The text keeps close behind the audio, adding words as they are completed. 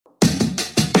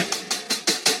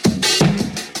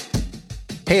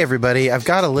Hey everybody, I've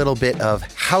got a little bit of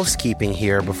housekeeping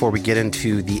here before we get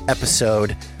into the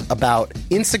episode about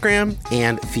Instagram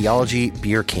and Theology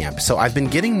Beer Camp. So I've been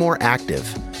getting more active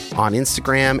on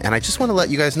Instagram, and I just want to let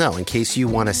you guys know in case you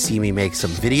want to see me make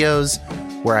some videos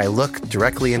where I look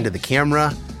directly into the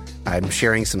camera. I'm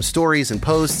sharing some stories and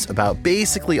posts about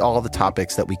basically all the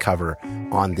topics that we cover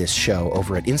on this show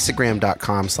over at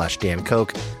Instagram.com/Dan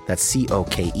Koch. That's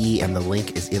C-O-K-E, and the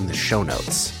link is in the show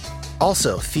notes.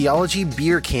 Also, Theology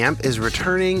Beer Camp is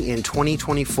returning in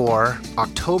 2024,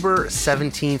 October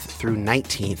 17th through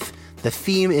 19th. The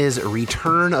theme is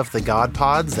Return of the God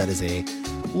Pods. That is a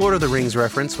Lord of the Rings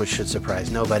reference, which should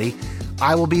surprise nobody.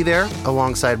 I will be there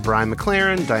alongside Brian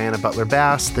McLaren, Diana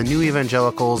Butler-Bass, the New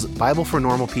Evangelicals, Bible for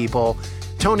Normal People,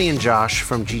 Tony and Josh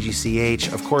from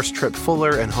GGCH, of course, Tripp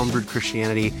Fuller and Homebrewed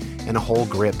Christianity, and a whole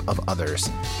grip of others.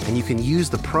 And you can use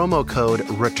the promo code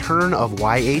Return of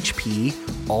YHP,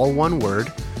 all one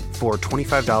word, for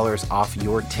 $25 off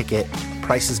your ticket.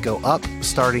 Prices go up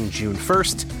starting June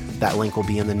 1st. That link will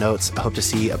be in the notes. I hope to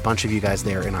see a bunch of you guys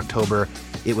there in October.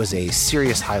 It was a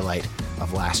serious highlight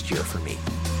of last year for me.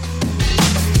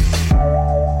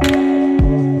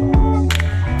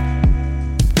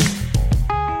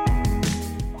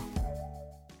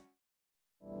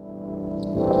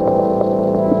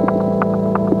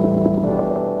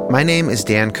 My name is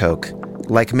Dan Koch.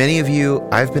 Like many of you,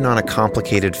 I've been on a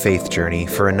complicated faith journey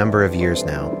for a number of years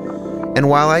now. And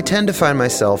while I tend to find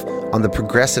myself on the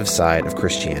progressive side of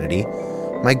Christianity,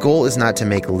 my goal is not to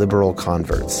make liberal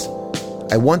converts.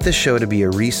 I want this show to be a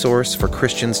resource for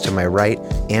Christians to my right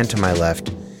and to my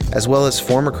left, as well as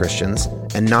former Christians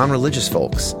and non-religious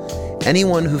folks,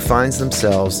 anyone who finds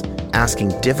themselves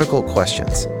asking difficult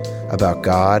questions about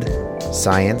God,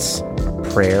 science,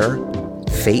 prayer,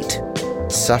 fate,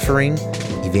 suffering,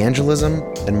 evangelism,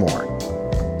 and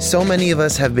more. So many of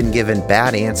us have been given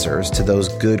bad answers to those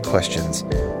good questions,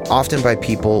 often by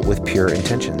people with pure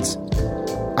intentions.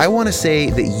 I want to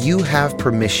say that you have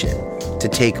permission to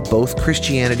take both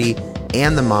Christianity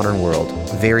and the modern world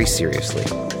very seriously.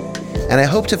 And I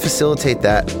hope to facilitate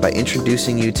that by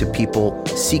introducing you to people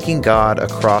seeking God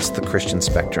across the Christian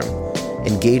spectrum,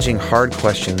 engaging hard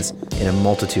questions in a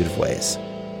multitude of ways.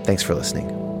 Thanks for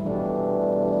listening.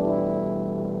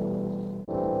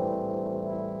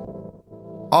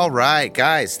 All right,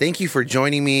 guys, thank you for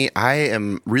joining me. I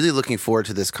am really looking forward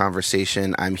to this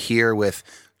conversation. I'm here with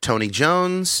Tony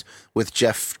Jones, with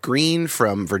Jeff Green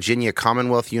from Virginia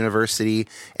Commonwealth University,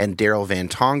 and Daryl Van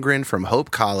Tongeren from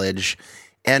Hope College.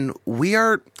 And we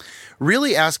are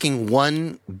really asking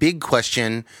one big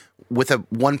question with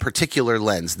one particular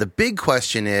lens. The big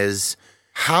question is,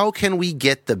 how can we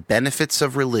get the benefits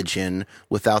of religion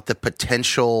without the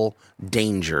potential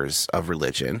dangers of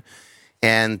religion?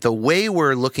 And the way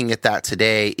we're looking at that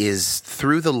today is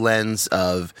through the lens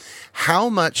of how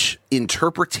much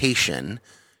interpretation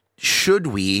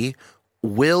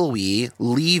will we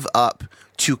leave up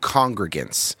to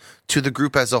congregants, to the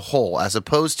group as a whole, as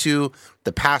opposed to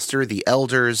the pastor, the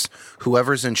elders,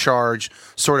 whoever's in charge,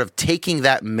 sort of taking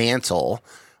that mantle,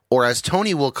 or as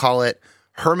Tony will call it,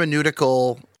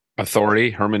 hermeneutical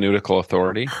authority,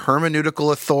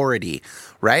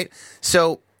 right?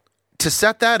 So to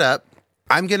set that up,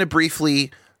 I'm going to briefly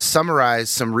summarize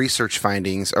some research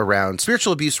findings around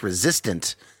spiritual abuse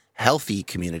resistant healthy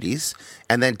communities,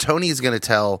 and then Tony is going to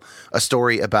tell a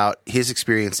story about his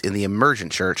experience in the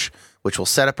Emergent Church, which will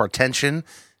set up our tension,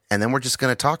 and then we're just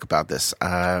going to talk about this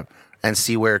and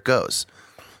see where it goes.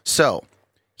 So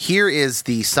here is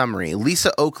the summary.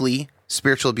 Lisa Oakley,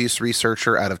 spiritual abuse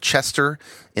researcher out of Chester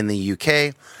in the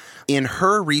UK, in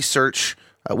her research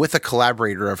with a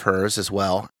collaborator of hers as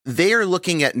well, they are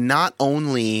looking at not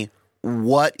only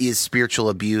what is spiritual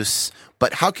abuse,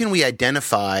 but how can we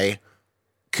identify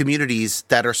communities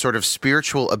that are sort of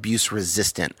spiritual abuse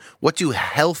resistant? What do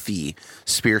healthy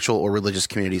spiritual or religious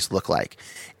communities look like?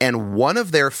 And one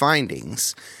of their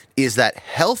findings is that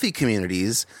healthy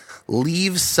communities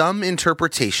leave some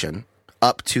interpretation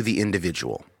up to the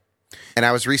individual. And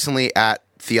I was recently at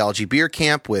Theology Beer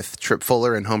Camp with Tripp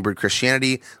Fuller and Homebrewed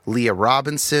Christianity. Leah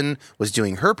Robinson was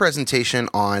doing her presentation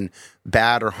on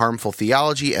bad or harmful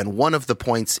theology, and one of the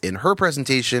points in her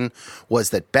presentation was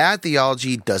that bad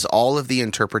theology does all of the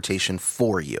interpretation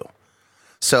for you.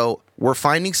 So we're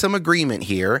finding some agreement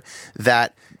here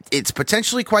that it's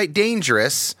potentially quite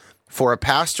dangerous for a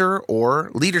pastor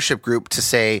or leadership group to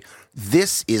say,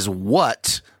 this is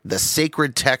what the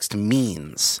sacred text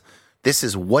means. This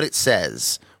is what it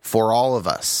says for all of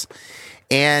us.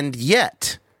 And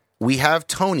yet, we have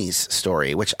Tony's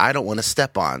story, which I don't want to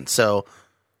step on. So,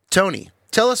 Tony,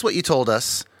 tell us what you told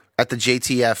us at the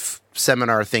JTF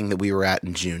seminar thing that we were at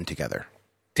in June together.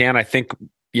 Dan, I think,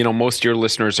 most of your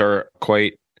listeners are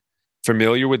quite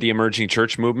familiar with the emerging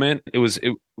church movement. It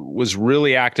was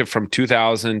really active from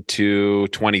 2000 to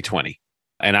 2020.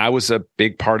 And I was a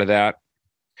big part of that.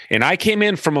 And I came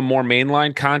in from a more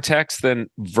mainline context than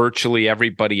virtually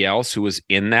everybody else who was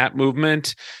in that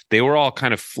movement. They were all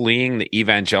kind of fleeing the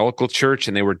evangelical church,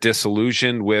 and they were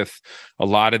disillusioned with a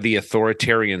lot of the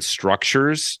authoritarian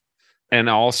structures and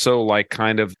also like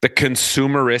kind of the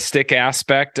consumeristic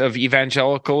aspect of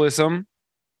evangelicalism.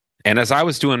 And as I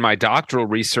was doing my doctoral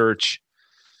research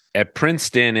at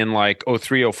Princeton in like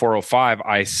 03, 04, 05,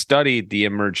 I studied the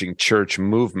emerging church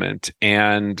movement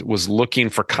and was looking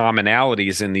for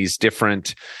commonalities in these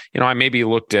different, I maybe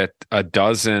looked at a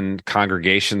dozen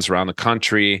congregations around the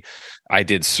country. I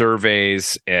did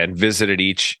surveys and visited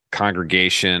each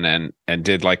congregation and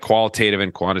did like qualitative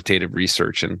and quantitative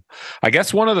research. And I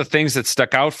guess one of the things that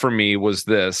stuck out for me was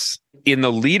this: in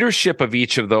the leadership of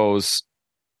each of those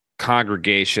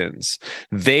congregations,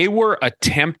 they were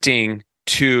attempting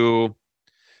to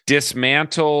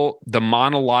dismantle the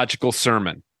monological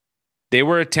sermon. They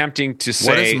were attempting to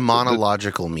say... What does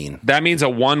monological mean? That means a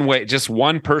one-way, just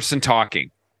one person talking.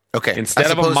 Okay.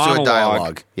 Instead of a monologue, to a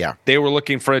dialogue. Yeah. They were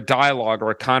looking for a dialogue or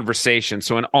a conversation.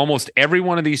 So in almost every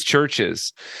one of these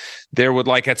churches, there would,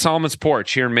 like at Solomon's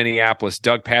Porch here in Minneapolis,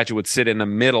 Doug Padgett would sit in the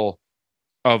middle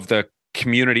of the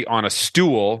community on a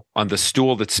stool, on the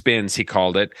stool that spins, he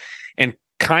called it, and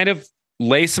kind of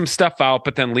lay some stuff out,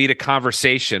 but then lead a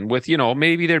conversation with,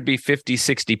 maybe there'd be 50,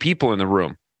 60 people in the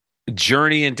room.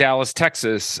 Journey in Dallas,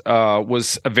 Texas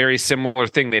was a very similar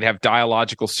thing. They'd have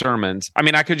dialogical sermons. I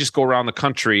mean, I could just go around the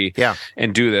country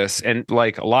and do this. And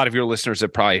like a lot of your listeners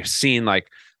have probably seen like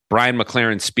Brian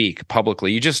McLaren speak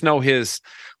publicly. You just know his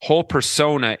whole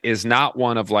persona is not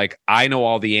one of like, I know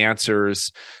all the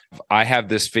answers, I have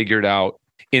this figured out.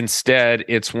 Instead,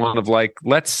 it's one of like,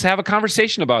 let's have a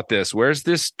conversation about this. Where's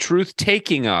this truth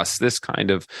taking us? This kind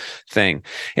of thing.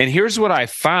 And here's what I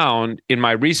found in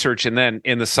my research, and then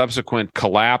in the subsequent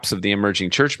collapse of the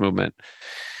emerging church movement,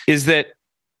 is that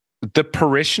the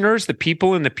parishioners, the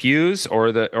people in the pews or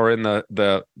in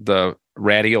the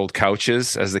ratty old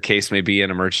couches, as the case may be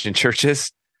in emerging churches,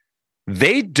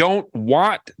 they don't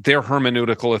want their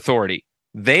hermeneutical authority.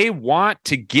 They want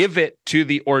to give it to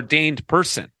the ordained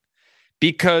person.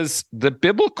 Because the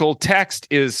biblical text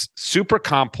is super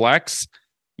complex,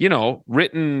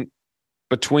 written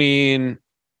between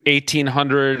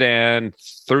 1800 and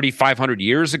 3,500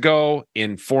 years ago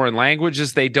in foreign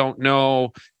languages they don't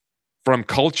know, from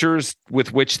cultures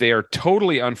with which they are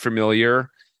totally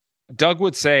unfamiliar. Doug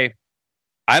would say,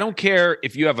 I don't care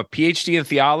if you have a PhD in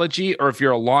theology or if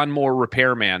you're a lawnmower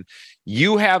repairman,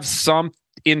 you have some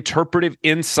interpretive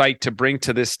insight to bring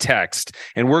to this text,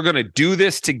 and we're going to do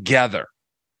this together.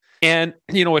 And,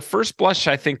 at first blush,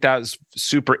 I think that was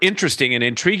super interesting and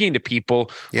intriguing to people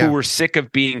who were sick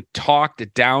of being talked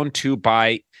down to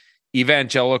by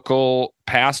evangelical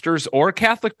pastors or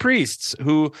Catholic priests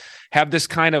who have this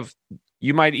kind of,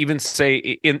 you might even say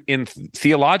in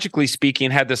theologically speaking,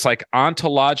 had this like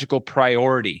ontological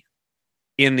priority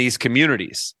in these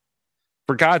communities.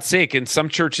 For God's sake, in some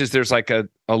churches, there's like a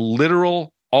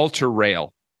literal altar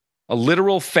rail, a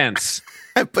literal fence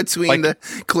between the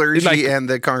clergy and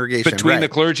the congregation. Between the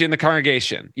clergy and the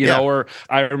congregation, or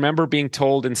I remember being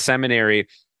told in seminary,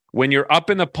 when you're up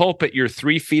in the pulpit, you're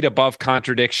 3 feet above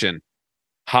contradiction.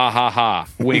 Ha, ha, ha,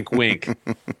 wink, wink,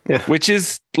 which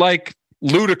is like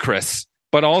ludicrous,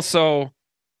 but also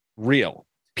real.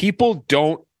 People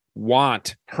don't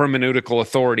want hermeneutical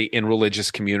authority in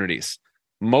religious communities.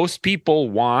 Most people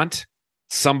want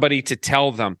somebody to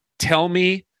tell them, tell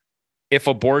me if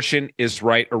abortion is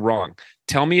right or wrong.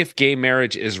 Tell me if gay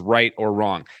marriage is right or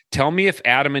wrong. Tell me if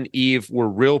Adam and Eve were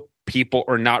real people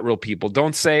or not real people.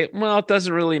 Don't say, well, it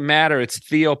doesn't really matter. It's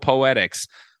theopoetics.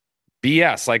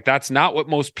 BS. Like that's not what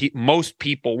most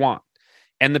people want.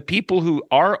 And the people who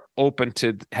are open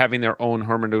to having their own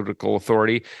hermeneutical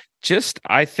authority just,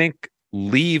 I think,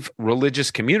 leave religious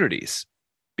communities,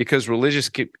 because religious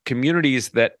communities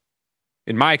that,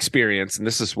 in my experience, and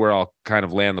this is where I'll kind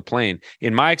of land the plane,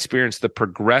 in my experience, the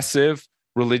progressive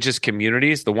religious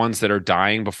communities, the ones that are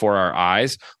dying before our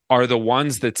eyes, are the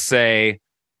ones that say,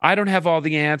 I don't have all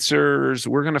the answers.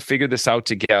 We're going to figure this out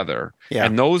together. Yeah.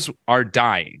 And those are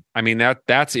dying. I mean,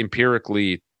 that's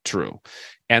empirically true.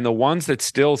 And the ones that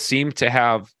still seem to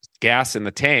have gas in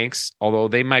the tanks, although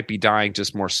they might be dying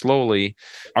just more slowly,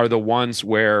 are the ones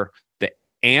where the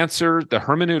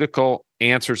hermeneutical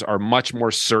answers are much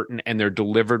more certain, and they're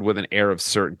delivered with an air of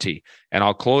certainty. And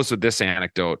I'll close with this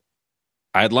anecdote.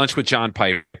 I had lunch with John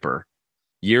Piper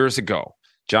years ago.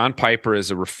 John Piper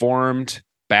is a Reformed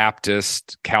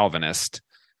Baptist Calvinist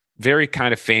very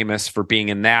kind of famous for being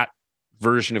in that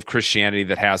version of Christianity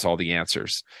that has all the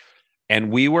answers.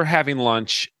 And we were having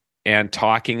lunch and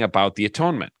talking about the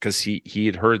atonement because he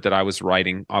had heard that I was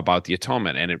writing about the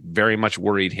atonement, and it very much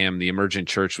worried him. The emergent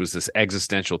church was this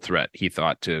existential threat, he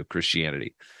thought, to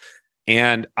Christianity.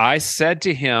 And I said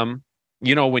to him,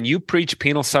 when you preach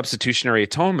penal substitutionary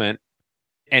atonement,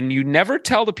 and you never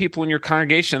tell the people in your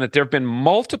congregation that there have been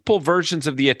multiple versions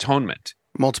of the atonement.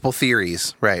 Multiple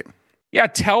theories, right. Yeah,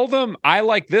 tell them I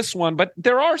like this one, but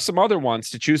there are some other ones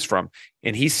to choose from.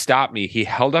 And he stopped me. He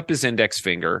held up his index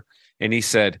finger and he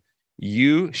said,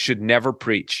 you should never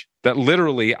preach. That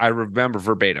literally, I remember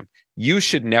verbatim. You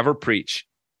should never preach,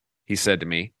 he said to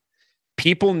me.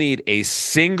 People need a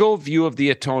single view of the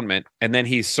atonement. And then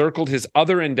he circled his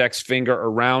other index finger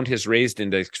around his raised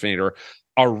index finger,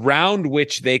 around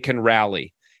which they can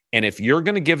rally. And if you're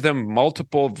going to give them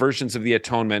multiple versions of the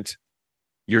atonement,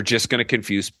 you're just going to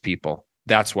confuse people.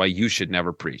 That's why you should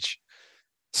never preach.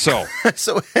 So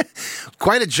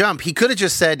quite a jump. He could have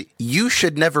just said, you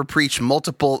should never preach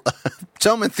multiple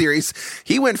atonement theories.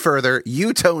 He went further.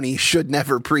 You, Tony, should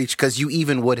never preach, because you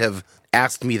even would have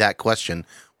asked me that question,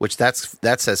 which that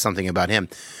says something about him.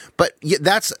 But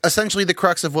that's essentially the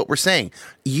crux of what we're saying.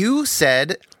 You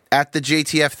said at the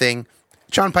JTF thing,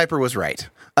 John Piper was right,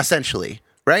 essentially,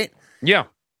 right? Yeah.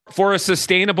 For a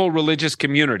sustainable religious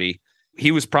community,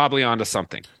 he was probably onto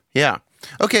something. Yeah.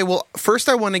 Okay, well, first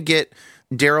I want to get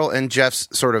Daryl and Jeff's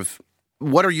sort of,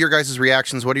 what are your guys'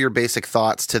 reactions? What are your basic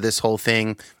thoughts to this whole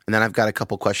thing? And then I've got a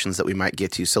couple questions that we might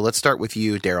get to. So let's start with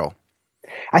you, Daryl.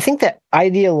 I think that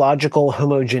ideological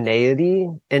homogeneity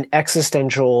and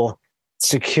existential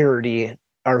security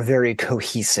are very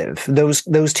cohesive. Those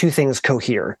two things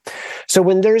cohere. So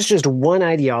when there's just one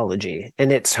ideology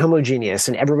and it's homogeneous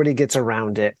and everybody gets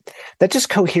around it, that just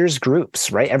coheres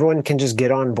groups, right? Everyone can just get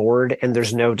on board and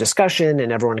there's no discussion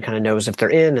and everyone kind of knows if they're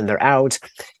in and they're out.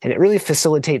 And it really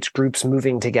facilitates groups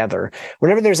moving together.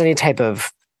 Whenever there's any type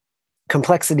of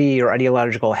complexity or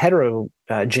ideological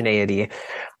heterogeneity,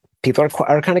 people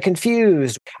are kind of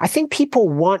confused. I think people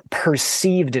want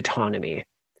perceived autonomy.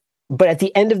 But at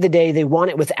the end of the day, they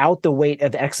want it without the weight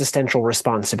of existential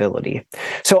responsibility.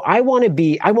 So I want to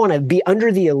be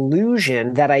under the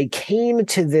illusion that I came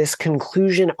to this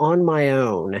conclusion on my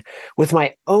own with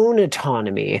my own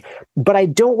autonomy, but I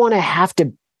don't want to have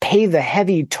to pay the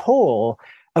heavy toll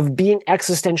of being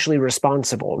existentially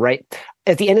responsible, right?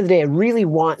 At the end of the day, I really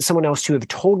want someone else to have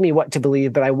told me what to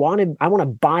believe, but I want to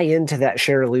buy into that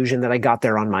shared illusion that I got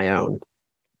there on my own.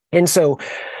 And so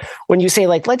when you say,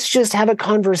 like, let's just have a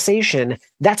conversation,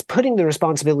 that's putting the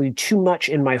responsibility too much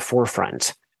in my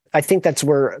forefront. I think that's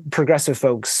where progressive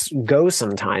folks go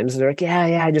sometimes. They're like,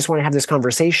 yeah, I just want to have this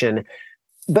conversation.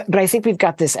 But I think we've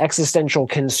got this existential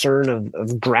concern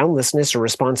of groundlessness or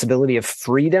responsibility of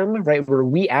freedom, right? Where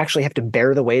we actually have to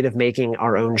bear the weight of making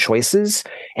our own choices.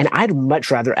 And I'd much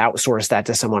rather outsource that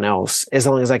to someone else as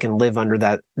long as I can live under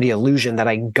the illusion that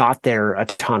I got there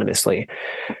autonomously.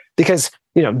 Because,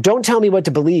 don't tell me what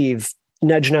to believe,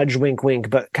 nudge, nudge, wink, wink,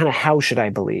 but kind of how should I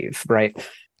believe, right?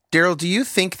 Daryl, do you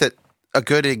think that a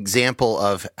good example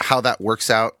of how that works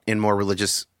out in more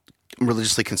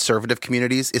religiously conservative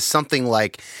communities is something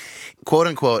like, quote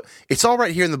unquote, it's all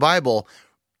right here in the Bible.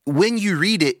 When you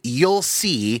read it, you'll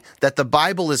see that the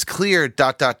Bible is clear, ...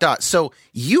 So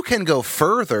you can go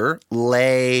further,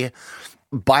 lay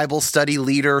Bible study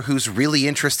leader who's really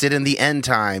interested in the end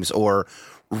times or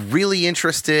really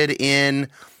interested in,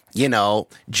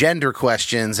 gender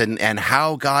questions and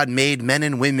how God made men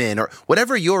and women or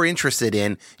whatever you're interested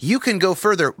in, you can go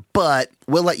further, but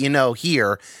we'll let you know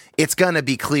here, it's going to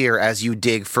be clear as you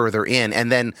dig further in. And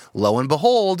then lo and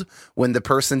behold, when the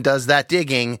person does that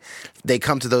digging, they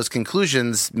come to those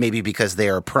conclusions, maybe because they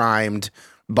are primed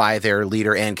by their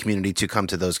leader and community to come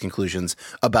to those conclusions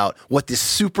about what this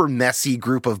super messy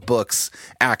group of books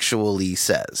actually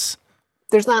says.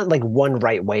 There's not like one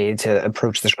right way to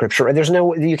approach the scripture.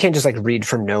 You can't just like read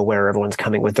from nowhere. Everyone's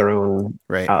coming with their own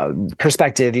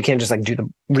perspective. You can't just like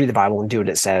read the Bible and do what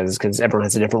it says because everyone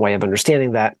has a different way of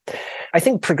understanding that. I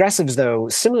think progressives, though,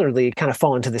 similarly kind of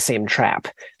fall into the same trap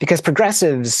because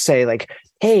progressives say like,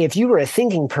 hey, if you were a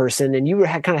thinking person and you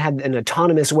kind of had an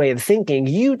autonomous way of thinking,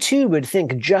 you too would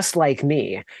think just like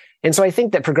me. And so I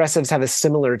think that progressives have a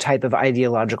similar type of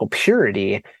ideological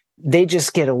purity. They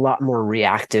just get a lot more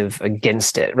reactive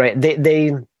against it, right?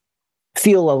 They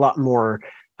feel a lot more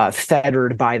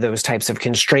fettered by those types of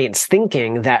constraints,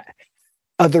 thinking that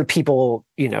other people,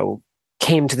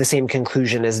 came to the same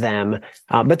conclusion as them.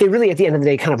 But they really, at the end of the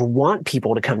day, kind of want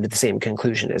people to come to the same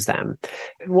conclusion as them.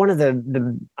 One of the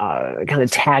kind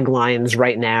of taglines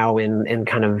right now in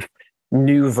kind of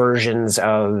new versions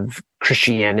of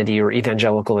Christianity or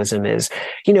evangelicalism is,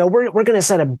 we're going to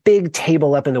set a big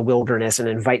table up in the wilderness and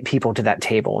invite people to that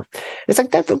table. It's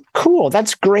like, that's cool.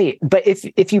 That's great. But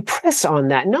if you press on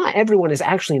that, not everyone is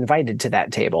actually invited to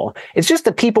that table. It's just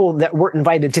the people that weren't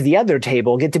invited to the other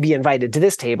table get to be invited to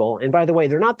this table. And by the way,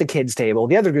 they're not the kids table.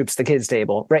 The other group's the kids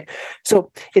table, right?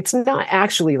 So it's not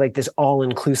actually like this all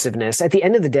inclusiveness. At the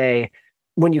end of the day,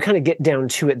 when you kind of get down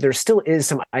to it, there still is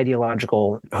some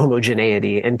ideological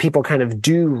homogeneity, and people kind of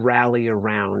do rally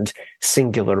around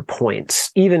singular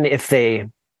points, even if they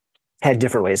had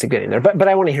different ways of getting there. But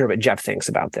I want to hear what Jeff thinks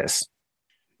about this.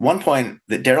 One point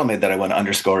that Daryl made that I want to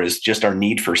underscore is just our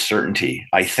need for certainty.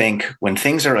 I think when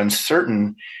things are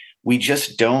uncertain, we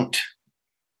just don't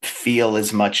feel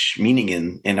as much meaning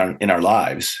in our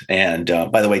lives. And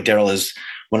by the way, Daryl is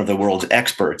one of the world's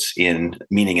experts in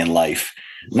meaning in life.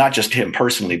 Not just him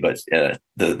personally, but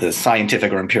the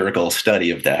scientific or empirical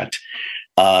study of that.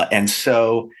 And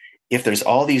so if there's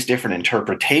all these different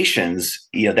interpretations,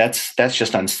 that's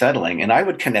just unsettling. And I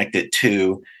would connect it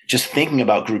to just thinking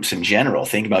about groups in general,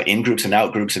 thinking about in-groups and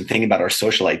out-groups, and thinking about our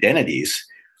social identities.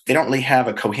 They don't really have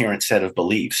a coherent set of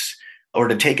beliefs. Or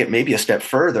to take it maybe a step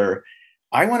further,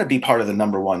 I want to be part of the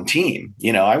number one team.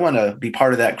 I want to be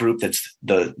part of that group that's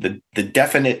the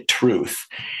definite truth.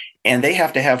 And they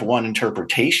have to have one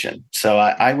interpretation. So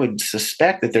I would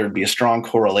suspect that there would be a strong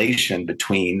correlation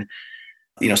between,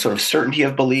 sort of certainty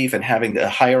of belief and having the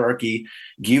hierarchy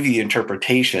give you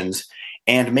interpretations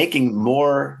and making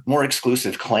more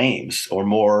exclusive claims or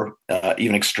more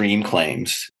even extreme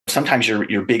claims. Sometimes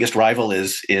your biggest rival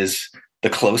is the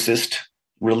closest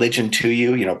religion to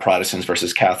you, Protestants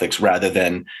versus Catholics, rather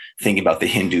than thinking about the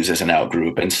Hindus as an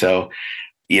outgroup. And so,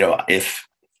 if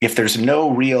there's no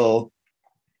real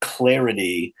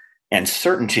clarity and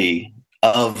certainty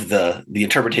of the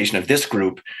interpretation of this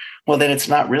group, well, then it's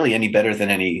not really any better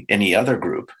than any other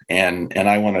group. And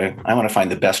I want to find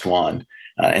the best one.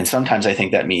 And sometimes I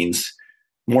think that means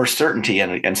more certainty,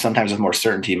 and sometimes with more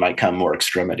certainty might come more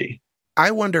extremity.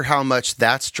 I wonder how much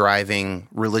that's driving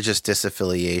religious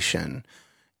disaffiliation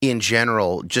in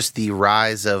general, just the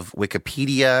rise of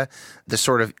Wikipedia, the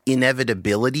sort of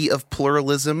inevitability of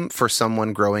pluralism for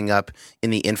someone growing up in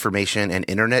the information and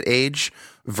internet age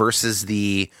versus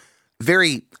the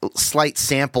very slight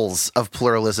samples of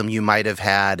pluralism you might have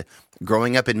had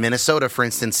growing up in Minnesota, for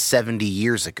instance, 70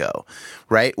 years ago,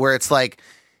 right? Where it's like,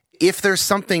 if there's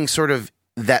something sort of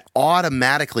that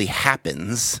automatically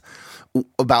happens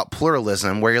about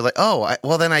pluralism where you're like,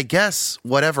 well, then I guess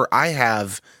whatever I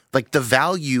have, like the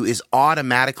value is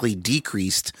automatically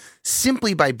decreased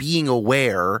simply by being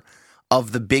aware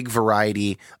of the big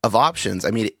variety of options.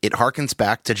 I mean, it harkens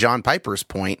back to John Piper's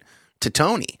point to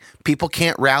Tony. People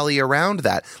can't rally around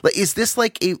that. Like, is this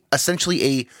like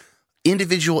essentially a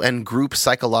individual and group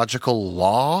psychological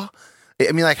law?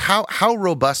 I mean, like how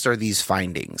robust are these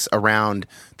findings around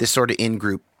this sort of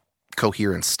in-group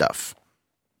coherence stuff?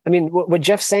 I mean, what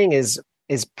Jeff's saying is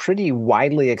pretty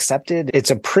widely accepted. It's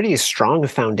a pretty strong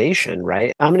foundation,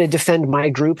 right? I'm going to defend my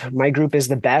group. My group is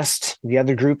the best. The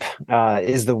other group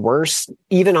is the worst.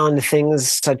 Even on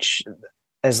things such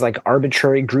as like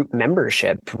arbitrary group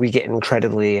membership, we get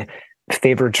incredibly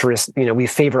favoritist. We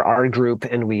favor our group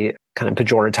and we kind of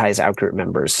pejoritize out-group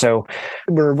members. So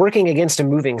we're working against a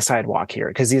moving sidewalk here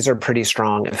because these are pretty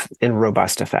strong and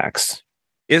robust effects.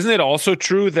 Isn't it also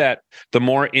true that the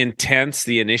more intense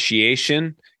the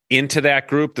initiation into that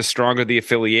group, the stronger the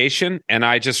affiliation? And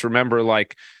I just remember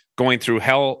like going through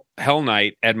hell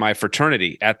night at my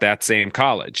fraternity at that same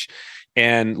college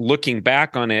and looking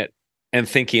back on it and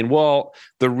thinking, well,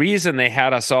 the reason they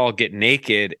had us all get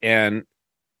naked and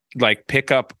like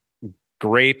pick up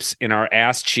grapes in our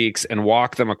ass cheeks and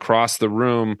walk them across the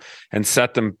room and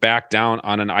set them back down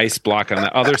on an ice block on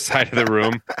the other side of the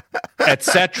room, et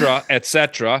cetera, et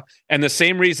cetera. And the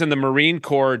same reason the Marine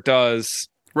Corps does,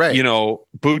 right,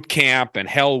 boot camp and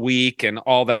Hell Week and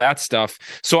all that stuff.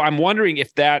 So I'm wondering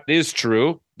if that is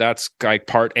true. That's like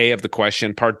part A of the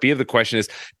question. Part B of the question is,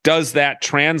 does that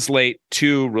translate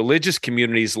to religious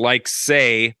communities like,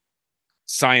 say,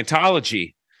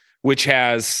 Scientology, which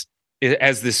has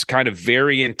this kind of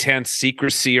very intense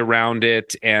secrecy around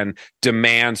it and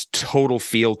demands total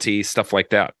fealty, stuff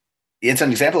like that? It's an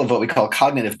example of what we call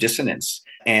cognitive dissonance.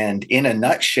 And in a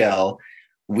nutshell,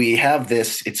 we have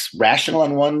this, it's rational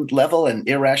on one level and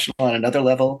irrational on another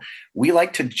level. We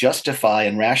like to justify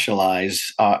and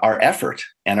rationalize our effort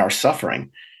and our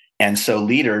suffering. And so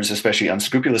leaders, especially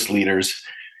unscrupulous leaders,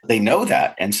 they know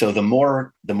that. And so the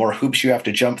more hoops you have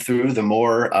to jump through, the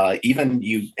more even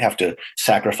you have to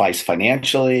sacrifice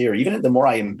financially, or even the more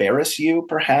I embarrass you,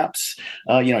 perhaps,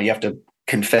 you have to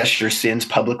confess your sins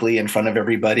publicly in front of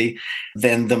everybody,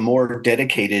 then the more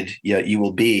dedicated you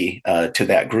will be to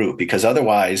that group, because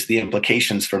otherwise the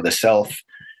implications for the self,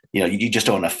 you just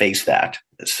don't want to face that.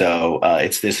 So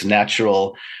it's this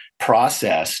natural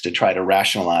process to try to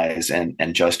rationalize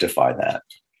and justify that.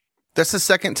 That's the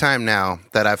second time now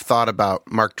that I've thought about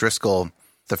Mark Driscoll.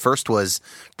 The first was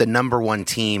the number one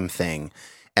team thing.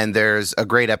 And there's a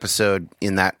great episode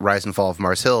in that Rise and Fall of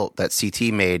Mars Hill that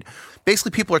CT made.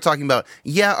 Basically, people are talking about,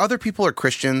 other people are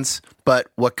Christians, but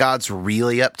what God's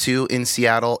really up to in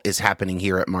Seattle is happening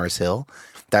here at Mars Hill.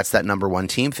 That's that number one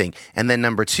team thing. And then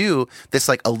number two, this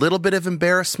like a little bit of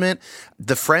embarrassment.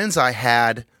 The friends I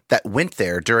had that went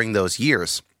there during those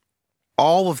years,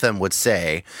 all of them would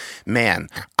say, man,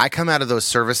 I come out of those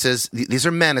services, these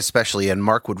are men especially, and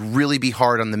Mark would really be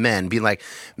hard on the men, being like,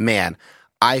 man,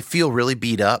 I feel really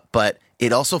beat up, but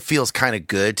it also feels kind of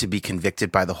good to be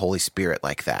convicted by the Holy Spirit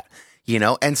like that,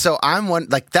 And so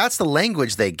that's the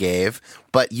language they gave,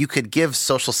 but you could give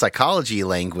social psychology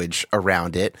language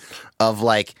around it of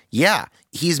like,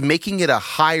 he's making it a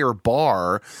higher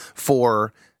bar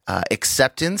for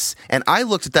acceptance. And I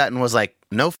looked at that and was like,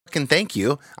 no fucking thank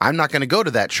you. I'm not going to go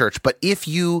to that church. But if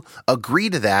you agree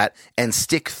to that and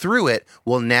stick through it,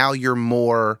 well, now you're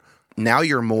more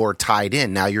tied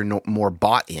in. Now you're more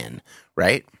bought in,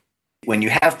 right? When you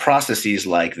have processes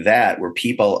like that where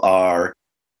people are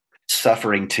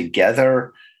suffering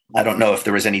together, I don't know if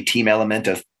there was any team element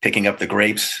of picking up the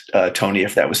grapes, Tony,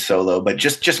 if that was solo, but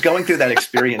just going through that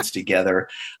experience together,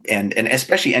 and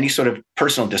especially any sort of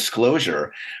personal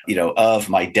disclosure, of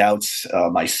my doubts,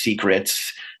 my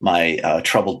secrets, my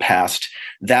troubled past,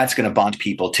 that's going to bond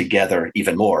people together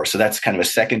even more. So that's kind of a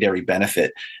secondary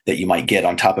benefit that you might get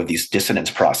on top of these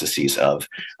dissonance processes of,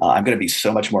 I'm going to be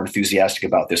so much more enthusiastic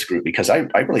about this group because I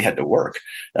really had to work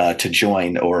to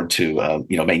join or to,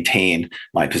 maintain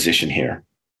my position here.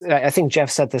 I think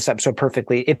Jeff set this up so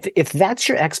perfectly. If that's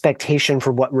your expectation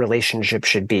for what relationship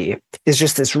should be, is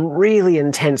just this really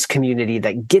intense community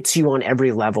that gets you on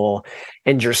every level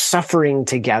and you're suffering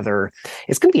together,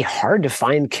 it's going to be hard to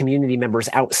find community members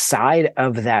outside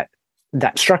of that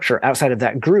structure, outside of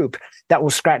that group, that will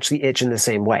scratch the itch in the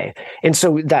same way. And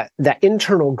so that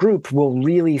internal group will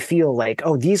really feel like,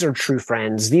 oh, these are true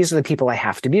friends. These are the people I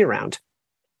have to be around.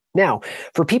 Now,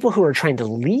 for people who are trying to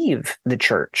leave the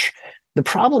church, the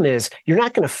problem is you're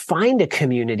not going to find a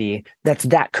community that's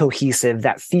that cohesive,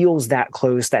 that feels that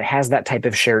close, that has that type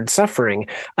of shared suffering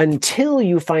until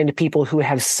you find people who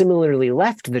have similarly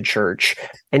left the church.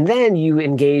 And then you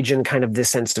engage in kind of this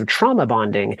sense of trauma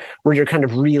bonding where you're kind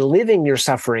of reliving your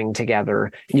suffering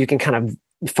together. And you can kind of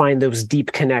find those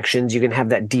deep connections. You can have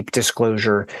that deep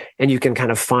disclosure, and you can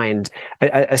kind of find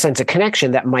a sense of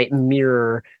connection that might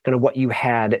mirror kind of what you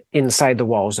had inside the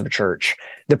walls of a church.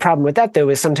 The problem with that, though,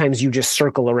 is sometimes you just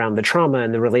circle around the trauma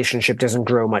and the relationship doesn't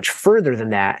grow much further than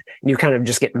that. And you kind of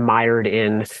just get mired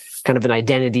in kind of an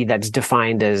identity that's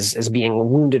defined as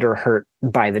being wounded or hurt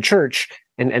by the church.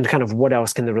 And kind of what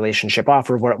else can the relationship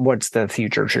offer? What's the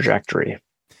future trajectory?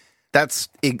 That's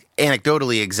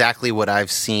anecdotally exactly what I've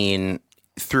seen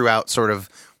throughout sort of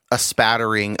a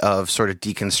spattering of sort of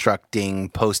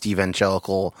deconstructing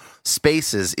post-evangelical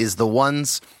spaces, is the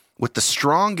ones with the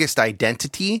strongest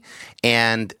identity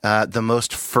and the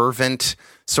most fervent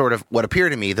sort of what appear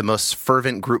to me the most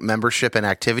fervent group membership and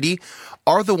activity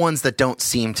are the ones that don't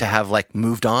seem to have like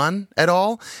moved on at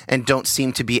all and don't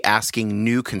seem to be asking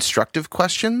new constructive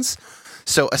questions.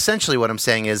 So essentially what I'm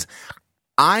saying is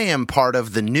I am part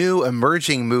of the new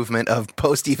emerging movement of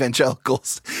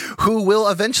post-evangelicals who will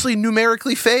eventually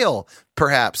numerically fail,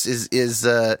 perhaps,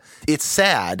 it's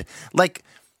sad. Like,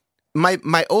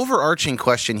 my overarching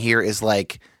question here is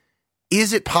like,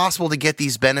 is it possible to get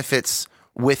these benefits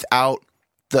without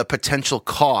the potential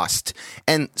cost?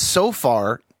 And so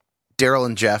far, Daryl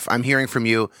and Jeff, I'm hearing from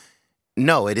you,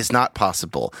 no, it is not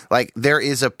possible. Like, there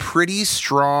is a pretty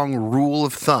strong rule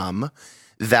of thumb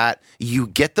that you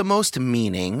get the most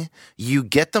meaning, you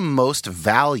get the most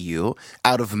value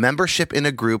out of membership in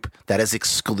a group that is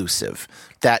exclusive,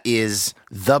 that is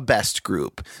the best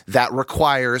group, that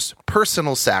requires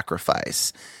personal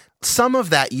sacrifice. Some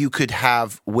of that you could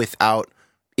have without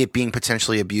it being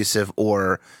potentially abusive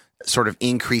or sort of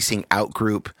increasing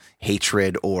outgroup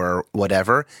hatred or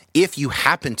whatever, if you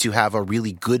happen to have a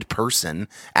really good person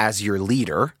as your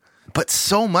leader. But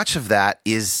so much of that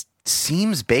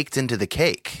seems baked into the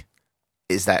cake.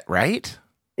 Is that right?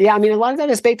 Yeah, I mean, a lot of that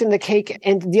is baked in the cake.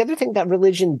 And the other thing that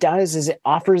religion does is it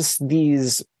offers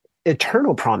these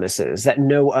eternal promises that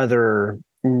no other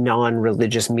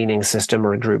non-religious meaning system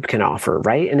or group can offer,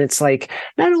 right? And it's like,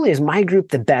 not only is my group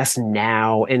the best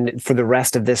now and for the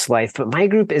rest of this life, but my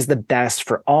group is the best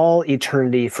for all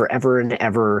eternity, forever and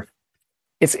ever.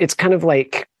 It's kind of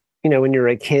like, when you're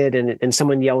a kid and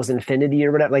someone yells infinity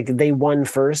or whatever, like they won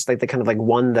first, like they kind of like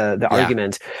won the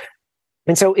argument.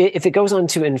 And so if it goes on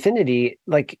to infinity,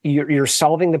 like you're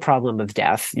solving the problem of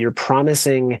death, you're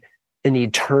promising an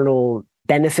eternal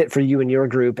benefit for you and your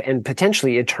group and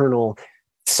potentially eternal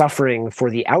suffering for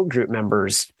the outgroup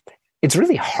members. It's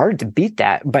really hard to beat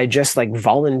that by just like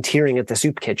volunteering at the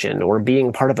soup kitchen or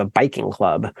being part of a biking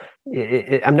club.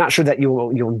 I'm not sure that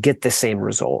you'll get the same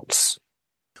results.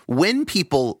 When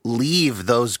people leave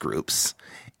those groups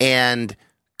and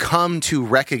come to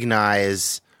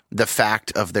recognize the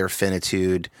fact of their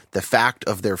finitude, the fact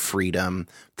of their freedom,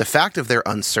 the fact of their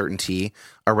uncertainty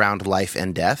around life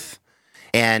and death,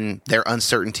 and their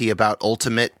uncertainty about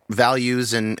ultimate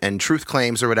values and truth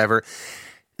claims or whatever,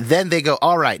 then they go,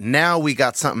 all right, now we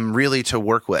got something really to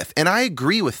work with. And I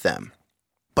agree with them.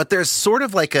 But there's sort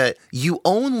of like you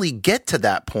only get to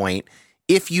that point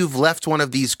if you've left one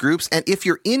of these groups. And if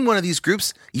you're in one of these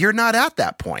groups, you're not at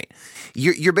that point.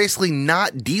 You're basically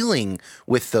not dealing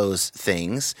with those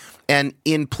things. And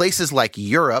in places like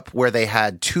Europe, where they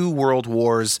had 2 world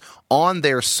wars on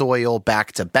their soil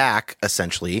back to back,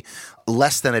 essentially,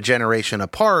 less than a generation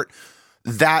apart,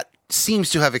 that seems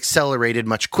to have accelerated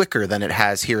much quicker than it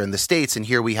has here in the States. And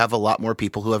here we have a lot more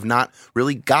people who have not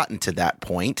really gotten to that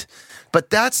point. But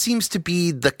that seems to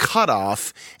be the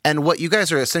cutoff. And what you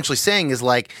guys are essentially saying is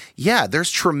like, yeah,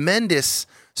 there's tremendous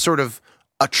sort of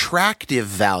attractive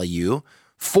value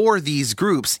for these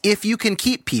groups if you can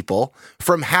keep people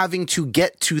from having to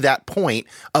get to that point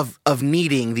of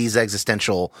needing these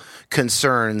existential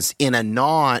concerns in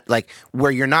a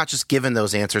where you're not just given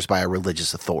those answers by a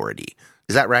religious authority.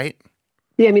 Is that right?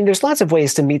 Yeah, I mean, there's lots of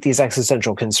ways to meet these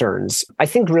existential concerns. I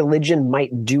think religion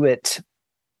might do it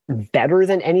better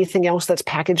than anything else that's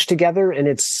packaged together, and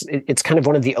it's kind of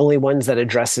one of the only ones that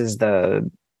addresses the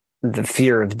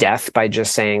fear of death by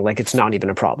just saying like it's not even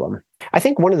a problem. I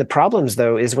think one of the problems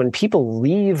though is when people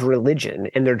leave religion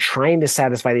and they're trying to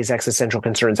satisfy these existential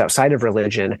concerns outside of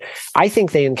religion, I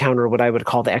think they encounter what I would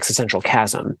call the existential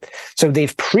chasm. So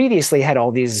they've previously had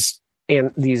all these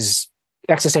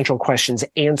existential questions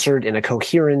answered in a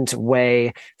coherent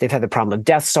way. They've had the problem of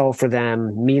death solved for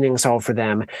them, meaning solved for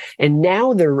them. And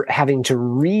now they're having to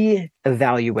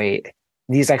reevaluate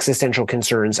these existential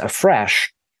concerns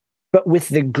afresh, but with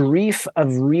the grief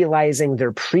of realizing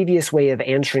their previous way of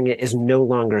answering it is no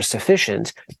longer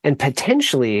sufficient, and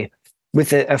potentially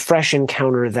with a fresh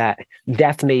encounter that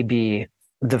death may be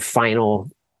the final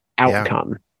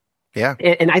outcome. Yeah.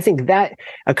 And I think that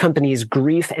accompanies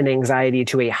grief and anxiety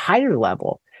to a higher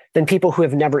level than people who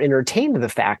have never entertained the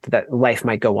fact that life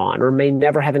might go on or may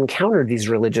never have encountered these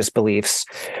religious beliefs,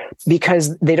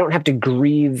 because they don't have to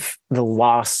grieve the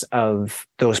loss of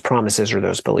those promises or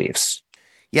those beliefs.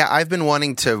 Yeah, I've been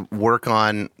wanting to work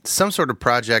on some sort of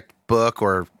project, book,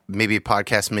 or maybe a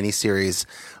podcast miniseries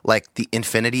like The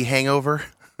Infinity Hangover,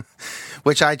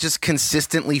 which I just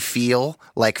consistently feel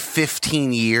like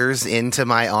 15 years into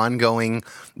my ongoing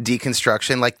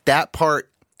deconstruction, like that part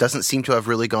doesn't seem to have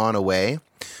really gone away.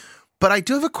 But I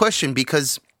do have a question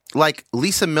because like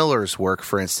Lisa Miller's work,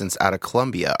 for instance, out of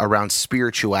Columbia around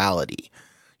spirituality,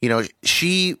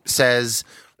 she says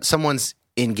someone's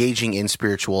engaging in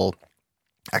spiritual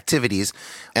activities.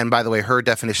 And by the way, her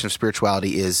definition of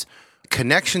spirituality is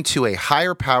connection to a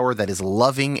higher power that is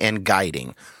loving and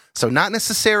guiding. So not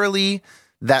necessarily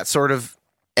that sort of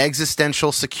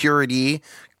existential security.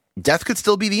 Death could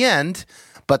still be the end,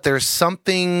 but there's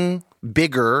something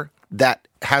bigger that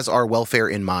has our welfare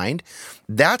in mind.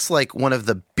 That's like one of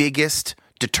the biggest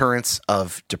deterrents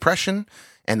of depression,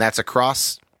 and that's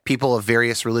across people of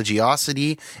various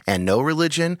religiosity and no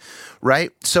religion,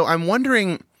 right? So I'm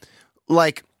wondering,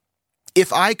 like,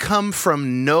 if I come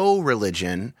from no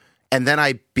religion and then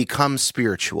I become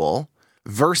spiritual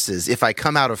versus if I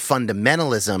come out of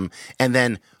fundamentalism and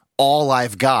then all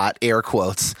I've got, air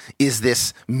quotes, is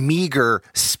this meager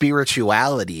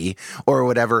spirituality or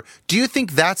whatever, do you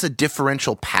think that's a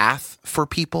differential path for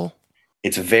people?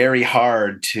 It's very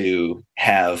hard to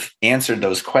have answered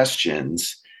those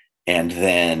questions and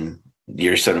then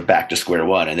you're sort of back to square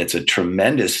one. And it's a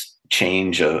tremendous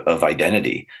change of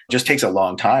identity. It just takes a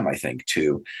long time, I think,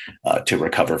 to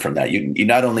recover from that. You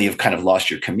not only have kind of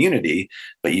lost your community,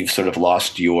 but you've sort of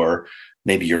lost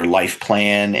maybe your life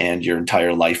plan and your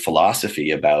entire life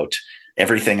philosophy about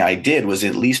everything I did was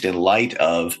at least in light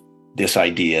of this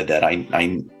idea that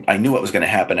I knew what was going to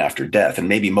happen after death. And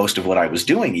maybe most of what I was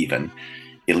doing even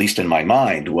at least in my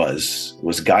mind,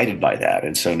 was guided by that.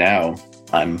 And so now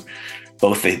I'm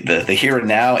both the here and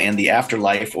now and the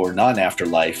afterlife or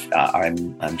non-afterlife.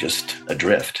 I'm just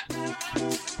adrift.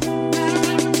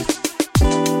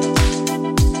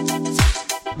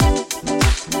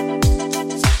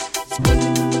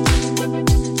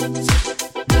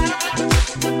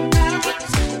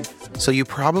 So you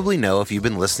probably know, if you've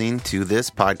been listening to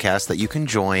this podcast, that you can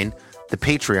join the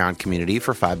Patreon community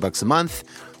for $5 a month,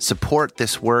 support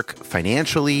this work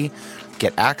financially,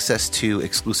 get access to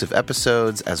exclusive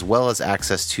episodes, as well as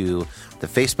access to the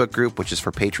Facebook group, which is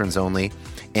for patrons only.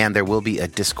 And there will be a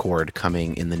Discord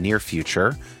coming in the near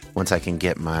future once I can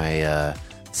get my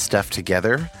stuff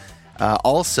together.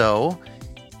 Also,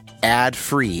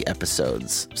 ad-free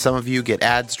episodes. Some of you get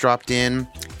ads dropped in.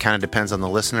 Kind of depends on the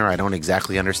listener. I don't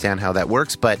exactly understand how that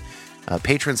works, but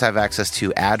patrons have access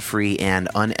to ad-free and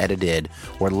unedited,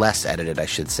 or less edited, I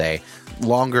should say,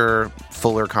 longer,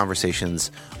 fuller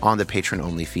conversations on the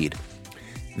patron-only feed.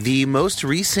 The most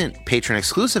recent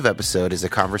patron-exclusive episode is a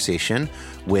conversation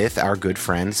with our good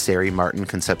friend, Sari Martin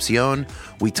Concepcion.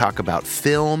 We talk about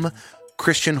film,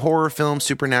 Christian horror film,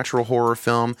 supernatural horror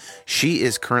film. She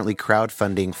is currently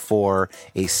crowdfunding for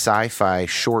a sci-fi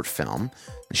short film.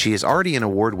 She is already an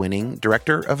award-winning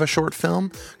director of a short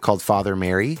film called Father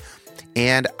Mary,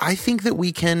 and I think that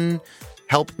we can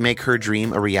help make her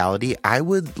dream a reality. I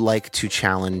would like to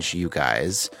challenge you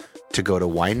guys to go to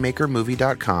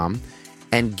winemakermovie.com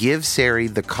and give Sari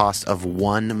the cost of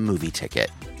one movie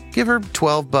ticket. Give her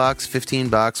 $12,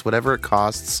 $15, whatever it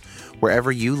costs,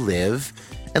 wherever you live.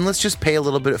 And let's just pay a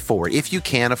little bit forward. If you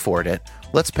can afford it,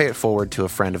 let's pay it forward to a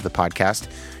friend of the podcast.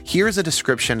 Here's a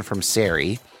description from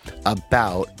Sari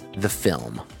about the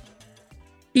film.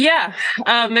 Yeah,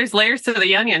 there's layers to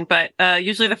the onion, but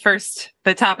usually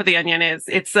the top of the onion is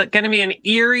it's going to be an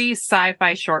eerie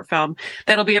sci-fi short film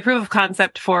that'll be a proof of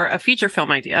concept for a feature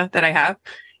film idea that I have,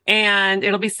 and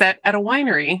it'll be set at a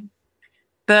winery.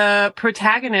 The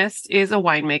protagonist is a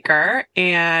winemaker,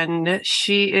 and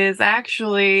she is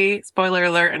actually, spoiler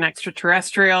alert, an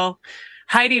extraterrestrial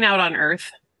hiding out on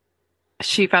Earth.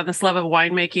 She found this love of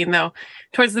winemaking, though.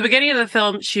 Towards the beginning of the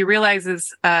film, she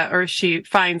realizes, or she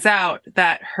finds out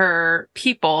that her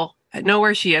people know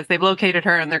where she is. They've located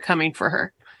her, and they're coming for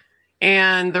her.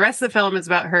 And the rest of the film is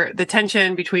about the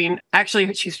tension between,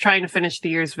 actually, she's trying to finish the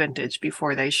year's vintage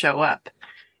before they show up.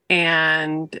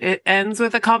 And it ends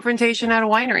with a confrontation at a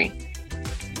winery.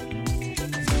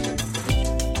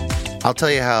 I'll tell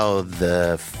you how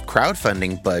the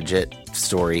crowdfunding budget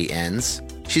story ends.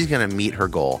 She's going to meet her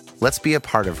goal. Let's be a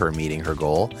part of her meeting her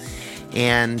goal.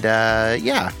 And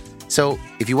yeah, so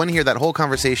if you want to hear that whole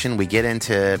conversation, we get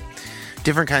into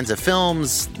different kinds of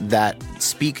films that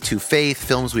speak to faith,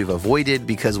 films we've avoided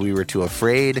because we were too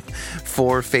afraid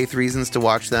for faith reasons to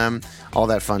watch them, all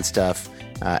that fun stuff.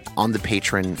 On the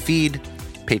patron feed,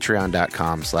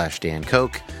 patreon.com/Dan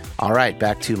Koch. All right,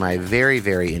 back to my very,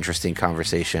 very interesting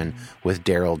conversation with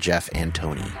Daryl, Jeff, and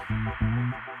Tony.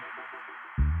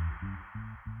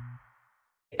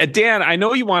 Dan, I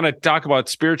know you want to talk about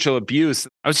spiritual abuse.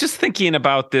 I was just thinking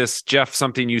about this, Jeff,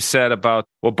 something you said about,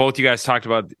 well, both you guys talked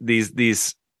about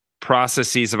these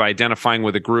processes of identifying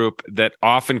with a group that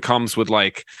often comes with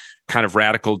like kind of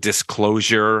radical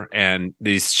disclosure and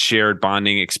these shared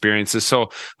bonding experiences. So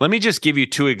let me just give you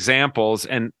two examples.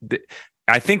 And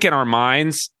I think in our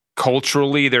minds,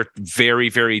 culturally, they're very,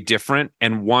 very different.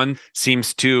 And one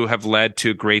seems to have led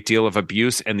to a great deal of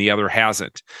abuse and the other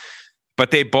hasn't.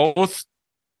 But they both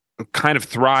kind of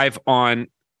thrive on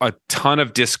a ton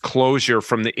of disclosure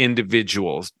from the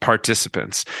individuals,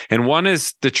 participants. And one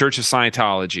is the Church of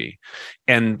Scientology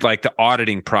and like the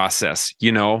auditing process,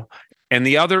 you know, and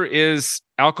the other is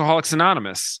Alcoholics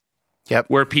Anonymous. Yep.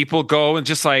 Where people go and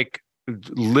just like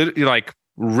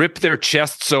rip their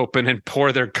chests open and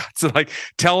pour their guts, like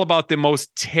tell about the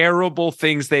most terrible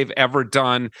things they've ever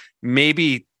done,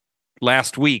 maybe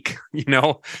last week, you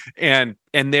know, and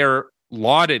they're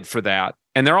lauded for that.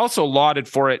 And they're also lauded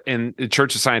for it in the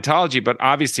Church of Scientology, but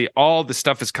obviously all the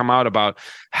stuff has come out about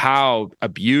how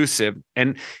abusive,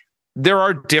 and there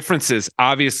are differences.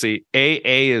 Obviously,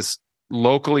 AA is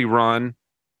locally run.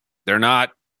 They're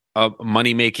not a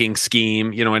money-making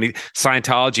scheme, you know, and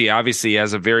Scientology obviously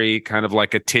has a very kind of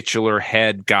like a titular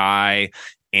head guy,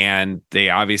 and they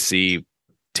obviously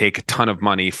take a ton of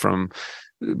money from.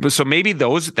 So maybe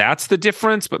that's the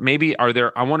difference, but maybe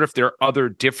I wonder if there are other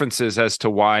differences as to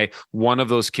why one of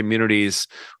those communities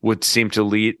would seem to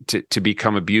lead to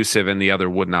become abusive and the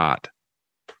other would not.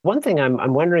 One thing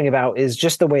I'm wondering about is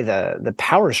just the way the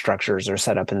power structures are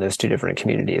set up in those two different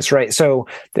communities, right? So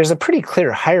there's a pretty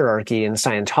clear hierarchy in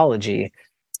Scientology.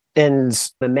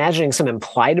 and imagining some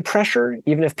implied pressure,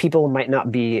 even if people might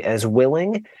not be as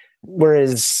willing.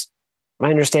 Whereas my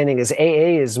understanding is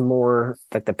AA is more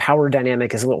like the power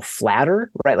dynamic is a little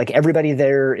flatter, right? Like everybody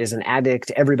there is an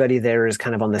addict. Everybody there is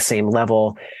kind of on the same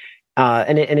level.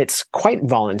 And it's quite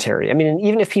voluntary. I mean,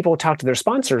 even if people talk to their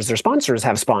sponsors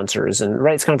have sponsors, and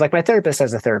right, it's kind of like my therapist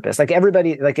has a therapist. Like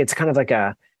everybody, like it's kind of like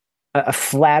a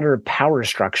flatter power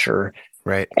structure,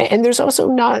 right? And there's also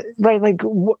not right. Like,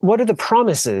 what are the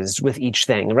promises with each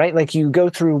thing, right? Like you go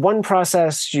through one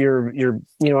process, are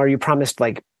you promised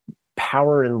like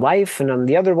power in life, and on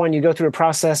the other one, you go through a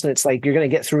process, and it's like you're going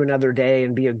to get through another day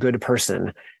and be a good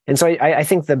person. And so I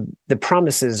think the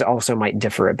promises also might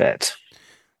differ a bit.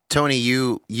 Tony,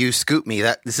 you scooped me.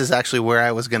 This is actually where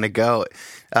I was going to go.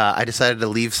 I decided to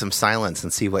leave some silence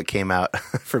and see what came out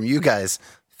from you guys.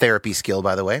 Therapy skill,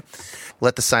 by the way.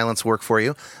 Let the silence work for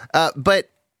you. But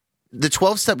the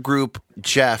 12-step group,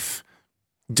 Jeff,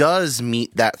 does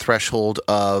meet that threshold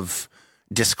of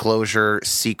disclosure,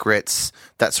 secrets,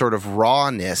 that sort of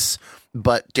rawness.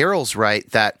 But Daryl's right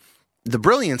that the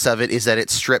brilliance of it is that it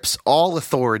strips all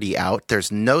authority out. There's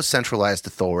no centralized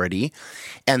authority,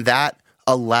 and that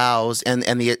allows and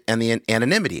the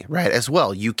anonymity, right, as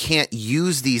well. You can't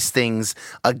use these things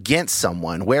against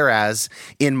someone. Whereas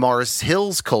in Mars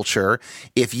Hill's culture,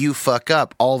 if you fuck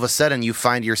up, all of a sudden you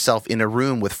find yourself in a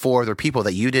room with 4 other people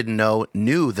that you didn't know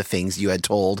knew the things you had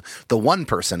told the one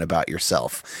person about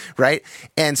yourself, right?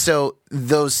 And so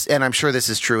those, and I'm sure this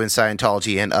is true in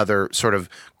Scientology and other sort of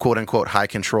quote unquote high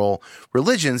control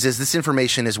religions, is this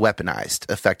information is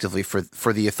weaponized effectively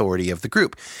for the authority of the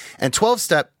group. And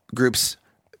 12-step groups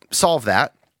solve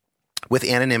that with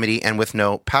anonymity and with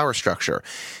no power structure.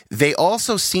 They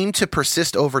also seem to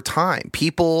persist over time.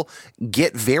 People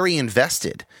get very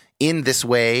invested in this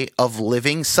way of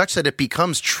living such that it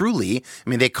becomes truly, I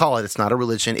mean, they call it, it's not a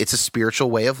religion, it's a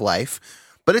spiritual way of life,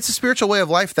 but it's a spiritual way of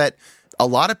life that a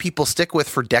lot of people stick with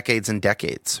for decades and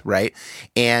decades, right?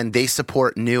 And they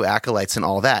support new acolytes and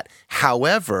all that.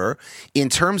 However, in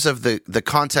terms of the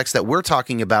context that we're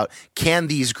talking about, can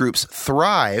these groups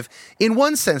thrive? In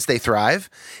one sense, they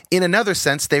thrive. In another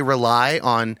sense, they rely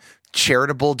on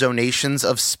charitable donations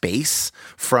of space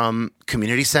from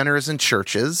community centers and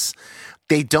churches.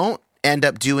 They don't end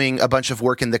up doing a bunch of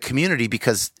work in the community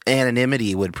because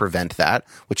anonymity would prevent that,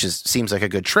 which seems like a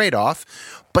good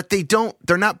trade-off. But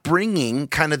they're not bringing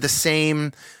kind of the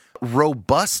same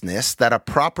robustness that a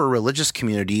proper religious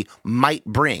community might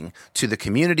bring to the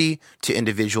community, to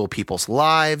individual people's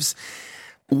lives.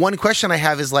 One question I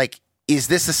have is like, is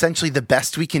this essentially the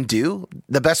best we can do?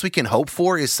 The best we can hope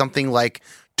for is something like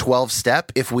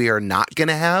 12-step if we are not going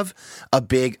to have a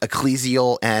big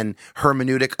ecclesial and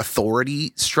hermeneutic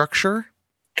authority structure?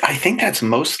 I think that's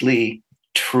mostly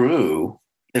true.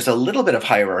 There's a little bit of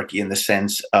hierarchy in the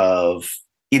sense of,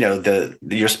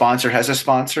 your sponsor has a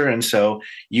sponsor. And so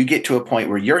you get to a point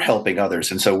where you're helping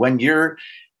others. And so when you're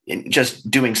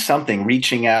just doing something,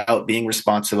 reaching out, being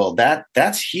responsible,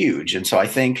 that's huge. And so I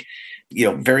think,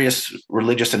 various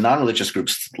religious and non-religious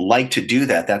groups like to do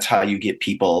that. That's how you get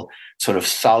people sort of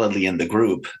solidly in the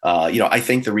group. I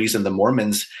think the reason the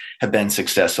Mormons have been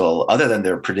successful, other than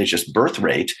their prodigious birth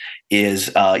rate, is,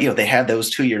 they had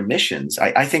those 2-year missions.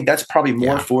 I think that's probably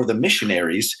more for the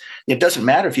missionaries. It doesn't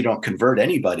matter if you don't convert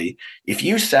anybody. If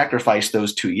you sacrifice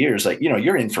those 2 years,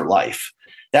 you're in for life.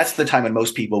 That's the time when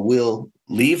most people will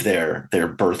leave their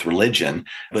birth religion.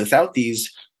 But without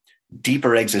these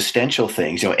deeper existential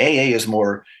things, AA is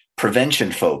more prevention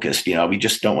focused. We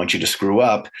just don't want you to screw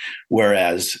up.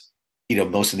 Whereas,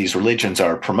 most of these religions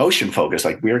are promotion focused.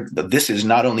 Like this is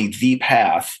not only the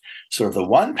path, sort of the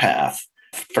one path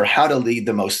for how to lead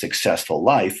the most successful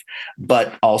life,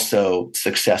 but also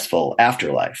successful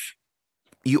afterlife.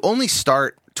 You only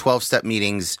start 12-step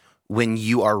meetings when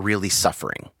you are really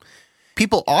suffering.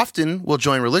 People often will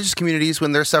join religious communities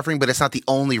when they're suffering, but it's not the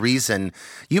only reason.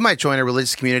 You might join a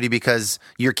religious community because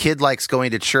your kid likes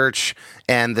going to church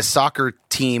and the soccer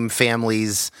team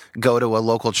families go to a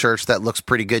local church that looks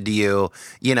pretty good to you.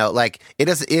 It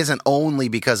isn't only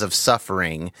because of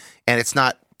suffering, and it's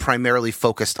not primarily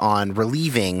focused on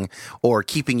relieving or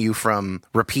keeping you from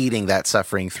repeating that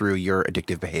suffering through your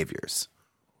addictive behaviors.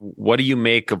 What do you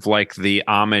make of like the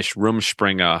Amish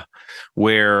Rumspringa,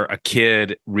 where a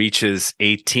kid reaches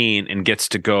 18 and gets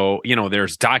to go,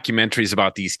 there's documentaries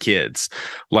about these kids.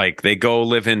 Like they go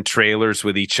live in trailers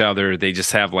with each other. They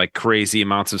just have like crazy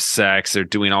amounts of sex. They're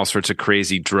doing all sorts of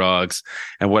crazy drugs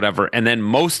and whatever. And then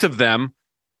most of them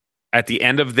at the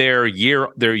end of their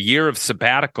year of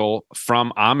sabbatical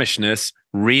from Amishness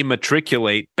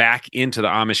rematriculate back into the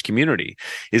Amish community.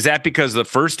 Is that because the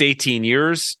first 18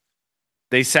 years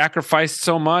they sacrificed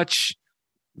so much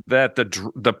that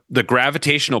the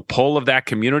gravitational pull of that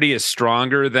community is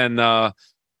stronger than the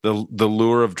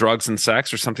lure of drugs and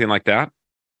sex or something like that?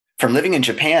 From living in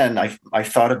Japan, I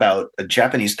thought about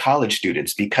Japanese college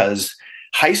students, because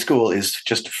high school is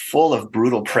just full of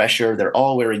brutal pressure. They're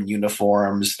all wearing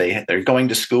uniforms. They're going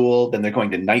to school, then they're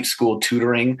going to night school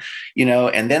tutoring,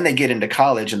 and then they get into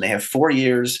college and they have 4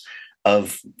 years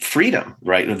of freedom,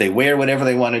 right? They wear whatever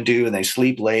they want to do and they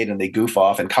sleep late and they goof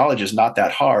off, and college is not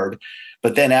that hard.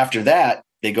 But then after that,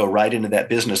 they go right into that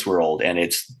business world, and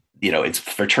it's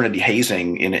fraternity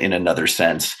hazing in another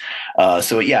sense.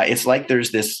 So yeah, it's like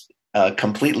there's this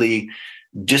completely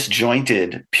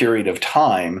disjointed period of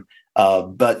time,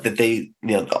 but that they,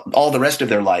 all the rest of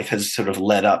their life has sort of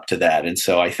led up to that. And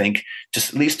so I think,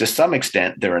 just at least to some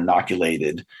extent, they're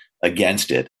inoculated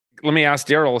against it. Let me ask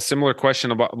Daryl a similar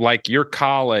question about, like, your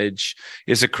college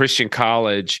is a Christian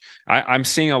college. I'm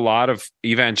seeing a lot of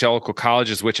evangelical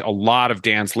colleges, which a lot of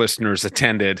Dan's listeners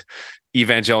attended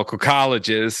evangelical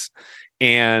colleges.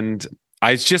 And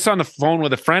I was just on the phone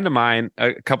with a friend of mine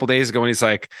a couple of days ago, and he's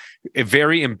like,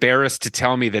 very embarrassed to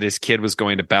tell me that his kid was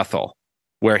going to Bethel,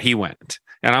 where he went.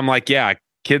 And I'm like, yeah,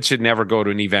 kids should never go to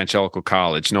an evangelical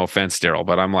college. No offense, Daryl,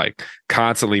 but I'm like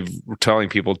constantly telling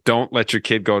people, don't let your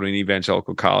kid go to an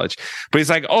evangelical college. But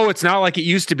he's like, oh, it's not like it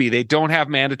used to be. They don't have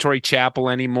mandatory chapel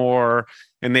anymore,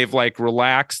 and they've like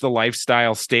relaxed the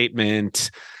lifestyle statement.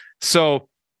 So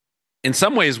in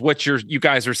some ways, what you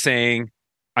guys are saying,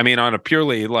 I mean, on a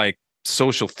purely like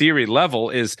social theory level,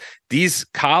 is these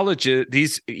colleges,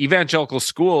 these evangelical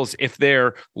schools, if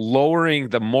they're lowering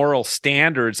the moral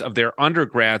standards of their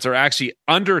undergrads, are actually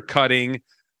undercutting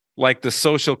like the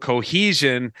social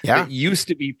cohesion that used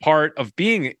to be part of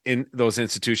being in those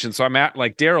institutions. So I'm at,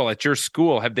 like, Daryl, at your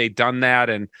school, have they done that?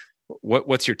 And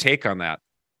what's your take on that?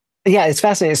 Yeah, it's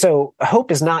fascinating. So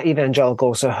Hope is not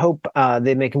evangelical. So Hope,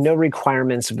 they make no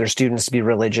requirements of their students to be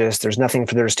religious. There's nothing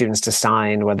for their students to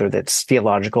sign, whether that's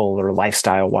theological or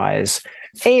lifestyle wise.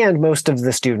 And most of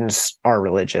the students are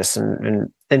religious,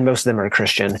 and most of them are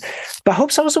Christian. But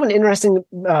Hope's also an interesting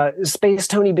space,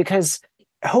 Tony, because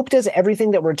Hope does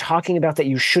everything that we're talking about that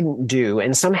you shouldn't do,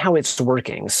 and somehow it's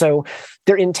working. So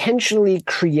they're intentionally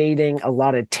creating a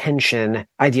lot of tension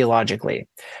ideologically.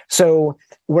 So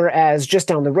whereas just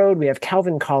down the road, we have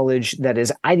Calvin College that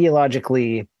is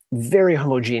ideologically very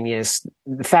homogeneous.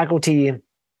 The faculty,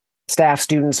 staff,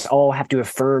 students all have to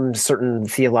affirm certain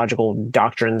theological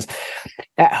doctrines.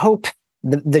 At Hope,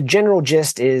 the general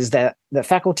gist is that the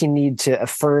faculty need to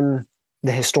affirm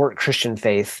the historic Christian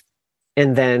faith,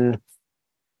 and then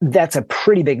that's a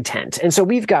pretty big tent. And so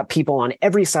we've got people on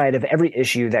every side of every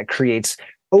issue that creates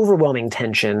overwhelming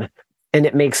tension, and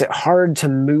it makes it hard to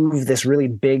move this really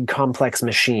big, complex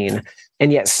machine.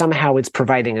 And yet somehow it's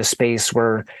providing a space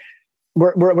where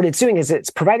what it's doing is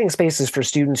it's providing spaces for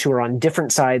students who are on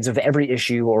different sides of every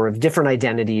issue, or of different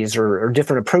identities, or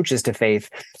different approaches to faith,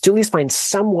 to at least find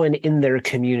someone in their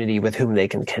community with whom they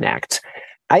can connect.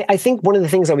 I think one of the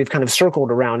things that we've kind of circled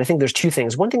around, I think there's two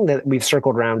things. One thing that we've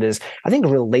circled around is, I think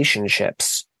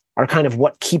relationships are kind of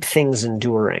what keep things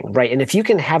enduring, right? And if you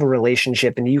can have a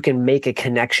relationship and you can make a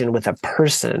connection with a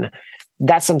person,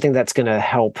 that's something that's going to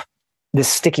help the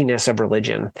stickiness of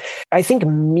religion. I think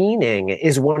meaning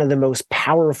is one of the most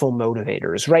powerful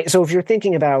motivators, right? So if you're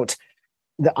thinking about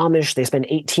the Amish, they spend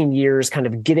 18 years kind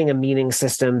of getting a meaning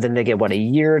system. Then they get, a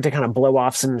year to kind of blow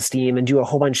off some steam and do a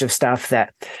whole bunch of stuff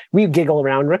that we giggle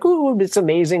around. Like, ooh, it's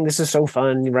amazing. This is so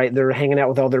fun, right? They're hanging out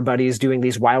with all their buddies, doing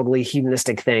these wildly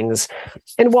hedonistic things.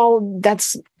 And while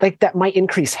that's like, that might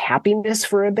increase happiness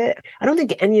for a bit, I don't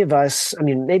think any of us, I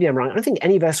mean, maybe I'm wrong, I don't think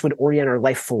any of us would orient our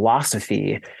life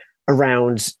philosophy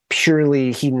around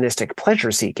purely hedonistic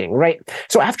pleasure seeking, right?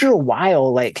 So after a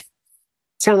while, like,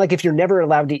 it's kind of like if you're never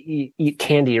allowed to eat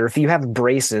candy, or if you have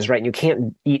braces, right, and you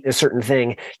can't eat a certain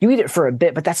thing, you eat it for a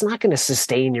bit, but that's not going to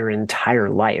sustain your entire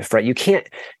life, right? You can't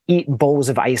eat bowls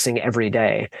of icing every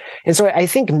day. And so I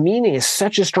think meaning is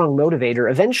such a strong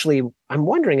motivator. Eventually, I'm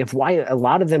wondering if why a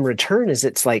lot of them return is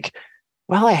it's like,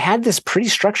 well, I had this pretty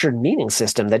structured meaning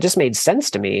system that just made sense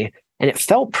to me, and it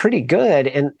felt pretty good.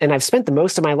 And I've spent the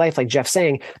most of my life, like Jeff's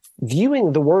saying,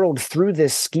 viewing the world through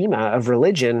this schema of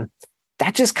religion.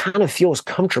 That just kind of feels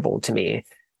comfortable to me.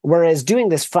 Whereas doing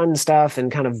this fun stuff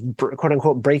and kind of quote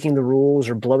unquote breaking the rules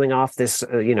or blowing off this,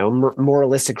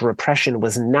 moralistic repression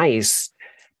was nice.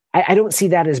 I don't see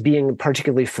that as being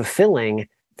particularly fulfilling,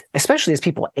 especially as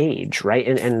people age, right?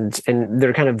 And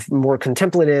they're kind of more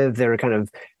contemplative. They're kind of,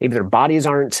 maybe their bodies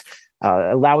aren't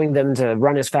allowing them to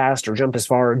run as fast or jump as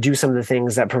far or do some of the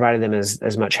things that provided them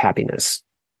as much happiness.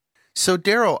 So,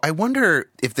 Daryl, I wonder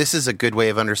if this is a good way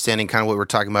of understanding kind of what we were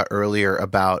talking about earlier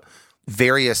about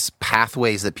various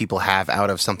pathways that people have out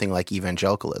of something like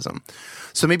evangelicalism.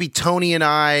 So maybe Tony and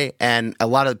I and a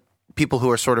lot of people who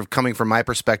are sort of coming from my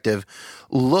perspective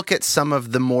look at some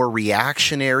of the more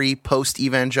reactionary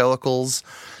post-evangelicals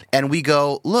and we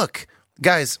go, look,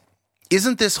 guys,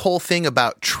 isn't this whole thing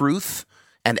about truth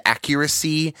and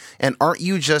accuracy? And aren't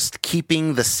you just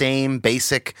keeping the same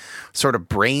basic sort of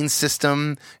brain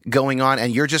system going on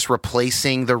and you're just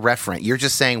replacing the referent? You're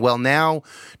just saying, well, now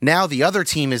the other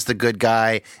team is the good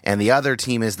guy and the other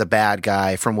team is the bad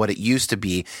guy from what it used to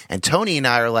be. And Tony and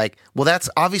I are like, well, that's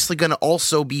obviously going to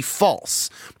also be false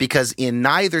because in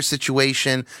neither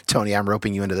situation, Tony, I'm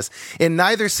roping you into this. In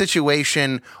neither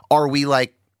situation are we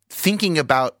like thinking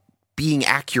about being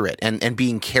accurate and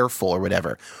being careful or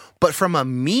whatever. But from a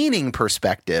meaning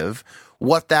perspective,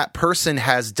 what that person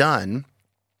has done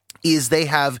is they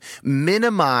have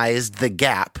minimized the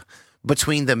gap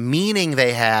between the meaning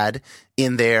they had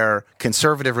in their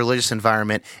conservative religious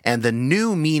environment and the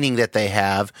new meaning that they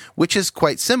have, which is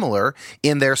quite similar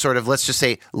in their sort of, let's just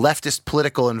say, leftist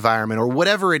political environment or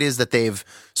whatever it is that they've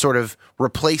sort of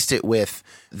replaced it with,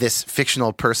 this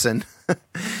fictional person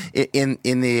in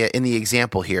the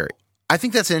example here. I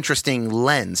think that's an interesting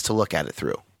lens to look at it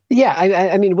through. Yeah,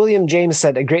 I mean, William James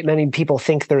said a great many people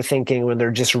think they're thinking when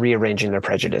they're just rearranging their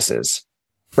prejudices,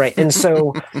 right? And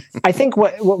so I think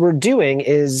what we're doing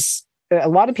is, a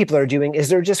lot of people are doing, is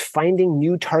they're just finding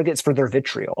new targets for their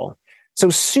vitriol. So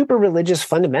super religious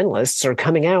fundamentalists are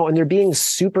coming out and they're being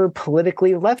super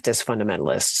politically leftist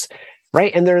fundamentalists,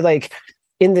 right? And they're like,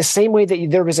 in the same way that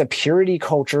there was a purity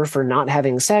culture for not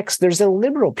having sex, there's a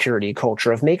liberal purity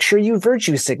culture of make sure you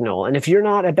virtue signal. And if you're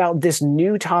not about this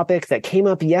new topic that came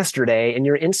up yesterday and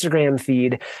your Instagram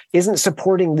feed isn't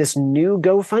supporting this new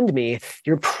GoFundMe,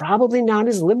 you're probably not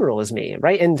as liberal as me,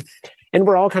 right? And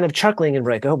we're all kind of chuckling and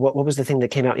we're like, oh, what was the thing that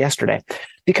came out yesterday?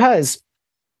 Because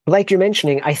like you're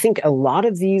mentioning, I think a lot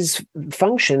of these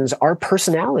functions are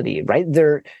personality, right?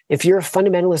 If you're a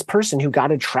fundamentalist person who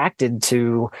got attracted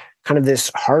to kind of this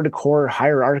hardcore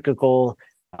hierarchical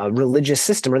religious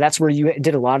system, or that's where you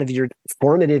did a lot of your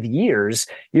formative years,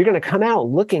 you're going to come out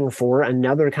looking for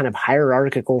another kind of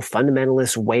hierarchical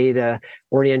fundamentalist way to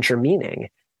orient your meaning.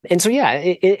 And so, yeah,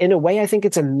 in a way, I think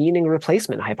it's a meaning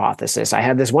replacement hypothesis. I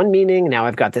have this one meaning, now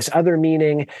I've got this other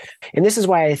meaning. And this is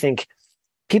why I think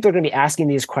people are going to be asking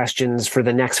these questions for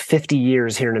the next 50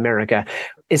 years here in America.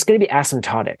 It's going to be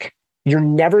asymptotic. You're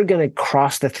never going to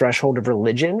cross the threshold of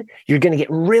religion. You're going to get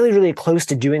really, really close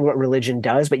to doing what religion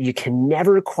does, but you can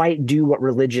never quite do what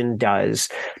religion does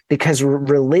because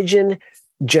religion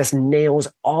just nails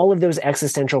all of those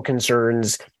existential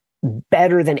concerns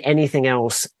better than anything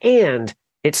else. And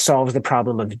it solves the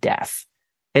problem of death.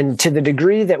 And to the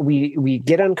degree that we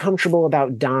get uncomfortable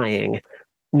about dying,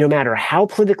 no matter how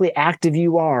politically active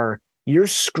you are, you're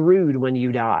screwed when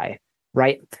you die,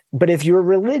 right? But if you're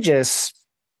religious,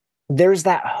 there's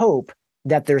that hope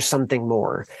that there's something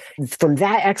more. From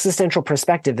that existential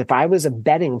perspective, if I was a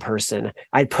betting person,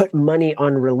 I'd put money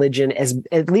on religion as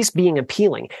at least being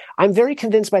appealing. I'm very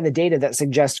convinced by the data that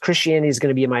suggests Christianity is going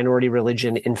to be a minority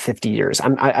religion in 50 years.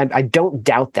 I don't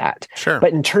doubt that. Sure.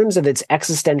 But in terms of its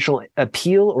existential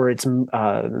appeal or its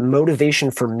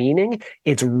motivation for meaning,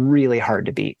 it's really hard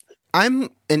to beat. I'm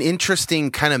an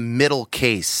interesting kind of middle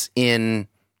case in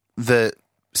the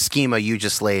schema you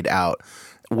just laid out,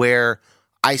 where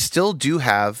I still do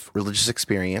have religious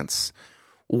experience,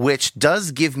 which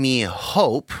does give me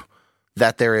hope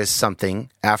that there is something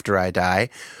after I die,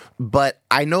 but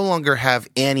I no longer have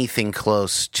anything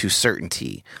close to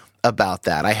certainty about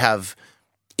that. I have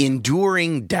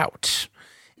enduring doubt.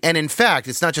 And in fact,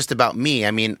 it's not just about me.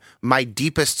 I mean, my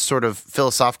deepest sort of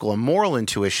philosophical and moral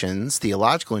intuitions,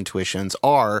 theological intuitions,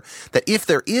 are that if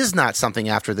there is not something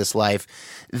after this life,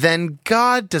 then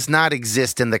God does not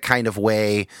exist in the kind of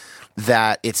way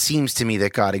that it seems to me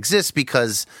that God exists,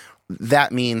 because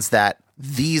that means that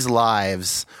these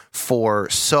lives for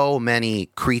so many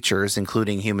creatures,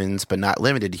 including humans, but not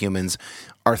limited to humans,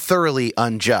 are thoroughly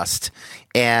unjust.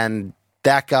 And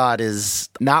that God is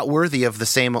not worthy of the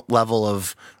same level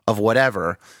of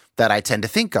whatever that I tend to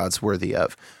think God's worthy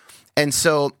of. And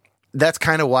so that's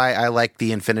kind of why I like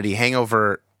the Infinity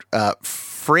Hangover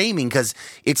framing, because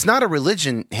it's not a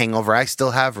religion hangover. I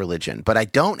still have religion, but I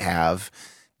don't have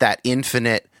the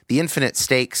infinite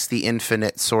stakes, the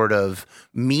infinite sort of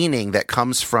meaning that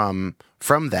comes from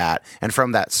that and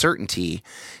from that certainty.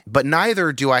 But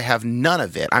neither do I have none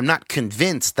of it. I'm not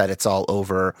convinced that it's all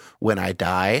over when I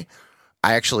die.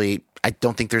 I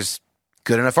don't think there's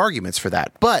good enough arguments for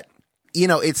that. But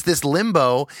it's this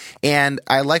limbo, and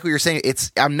I like what you're saying.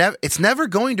 It's never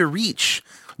going to reach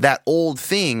that old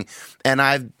thing. And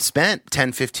I've spent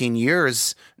 10, 15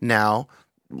 years now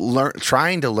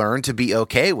trying to learn to be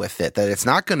okay with it, that it's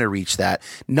not going to reach that.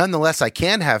 Nonetheless, I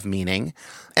can have meaning.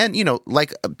 And,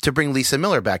 like to bring Lisa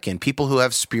Miller back in, people who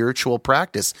have spiritual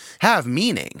practice have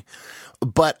meaning.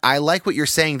 But I like what you're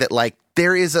saying, that like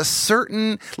there is a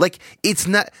certain, like, it's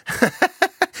not,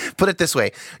 put it this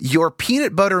way, your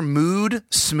peanut butter mood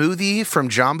smoothie from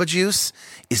Jamba Juice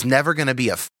is never going to be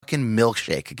a fucking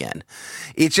milkshake again.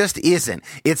 It just isn't.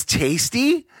 It's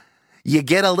tasty. You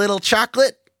get a little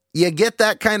chocolate. You get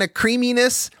that kind of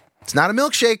creaminess. It's not a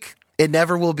milkshake. It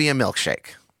never will be a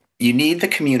milkshake. You need the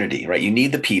community, right? You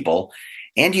need the people,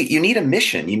 and you need a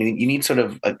mission. You need sort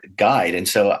of a guide. And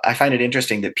so I find it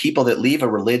interesting that people that leave a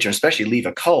religion, especially leave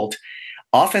a cult,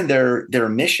 often their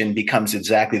mission becomes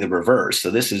exactly the reverse. So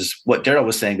this is what Daryl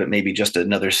was saying, but maybe just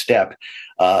another step.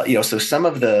 So some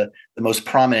of the most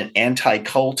prominent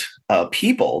anti-cult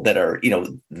people that are,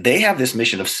 they have this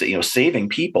mission of, saving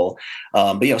people.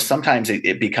 But, sometimes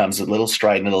it becomes a little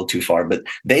strident, a little too far, but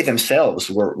they themselves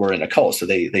were in a cult. So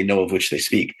they know of which they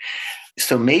speak.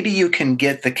 So maybe you can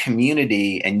get the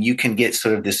community and you can get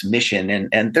sort of this mission.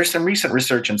 And there's some recent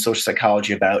research in social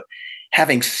psychology about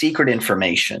having secret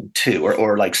information too,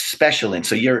 or like special.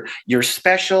 So you're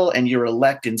special and you're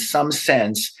elect in some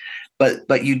sense,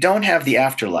 but you don't have the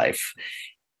afterlife.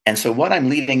 And so what I'm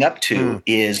leading up to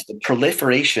is the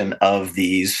proliferation of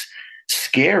these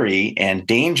scary and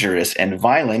dangerous and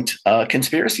violent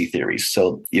conspiracy theories.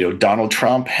 So, Donald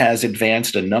Trump has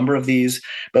advanced a number of these,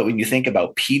 but when you think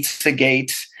about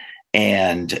Pizzagate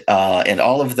and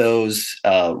all of those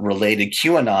related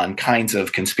QAnon kinds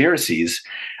of conspiracies,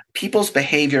 people's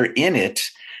behavior in it,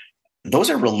 those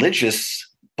are religious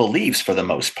beliefs for the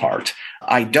most part.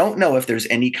 I don't know if there's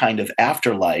any kind of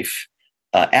afterlife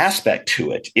aspect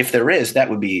to it. If there is, that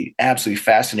would be absolutely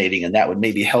fascinating, and that would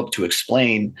maybe help to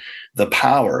explain the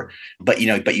power. But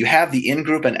you have the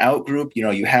in-group and out-group.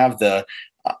 You have the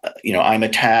I'm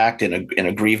attacked and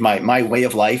aggrieved. My way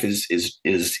of life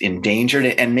is endangered,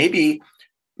 and maybe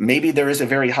there is a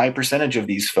very high percentage of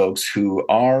these folks who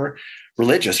are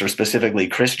religious or specifically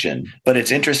Christian. But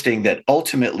it's interesting that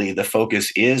ultimately the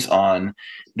focus is on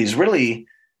these really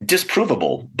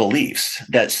disprovable beliefs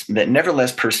that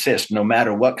nevertheless persist, no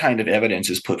matter what kind of evidence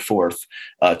is put forth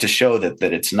to show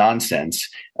that it's nonsense.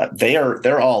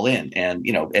 They're all in, and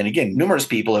again, numerous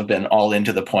people have been all in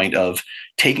to the point of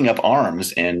taking up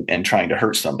arms and trying to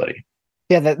hurt somebody.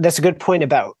 Yeah, that's a good point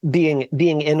about being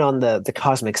in on the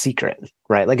cosmic secret,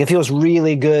 right? Like, it feels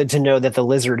really good to know that the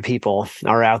lizard people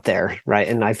are out there, right?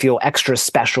 And I feel extra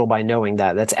special by knowing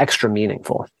that. That's extra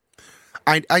meaningful.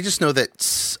 I just know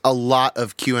that a lot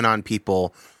of QAnon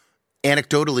people,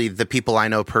 anecdotally, the people I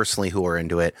know personally who are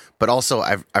into it, but also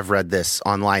I've read this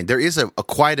online. There is a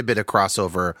quite a bit of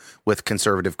crossover with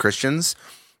conservative Christians,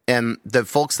 and the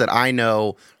folks that I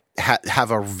know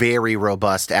have a very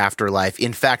robust afterlife.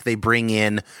 In fact, they bring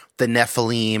in the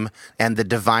Nephilim and the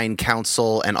divine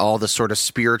council and all the sort of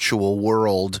spiritual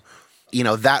world,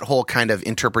 that whole kind of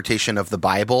interpretation of the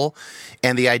Bible.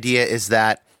 And the idea is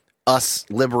that us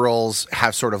liberals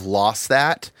have sort of lost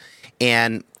that.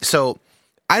 And so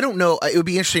I don't know. It would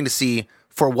be interesting to see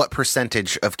for what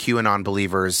percentage of QAnon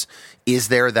believers is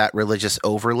there that religious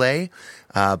overlay.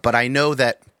 But I know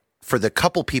that for the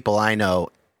couple people I know,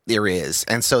 there is.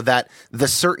 And so that the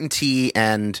certainty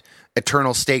and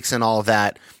eternal stakes and all of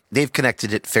that, they've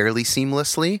connected it fairly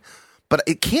seamlessly. But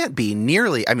it can't be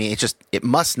nearly, it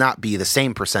must not be the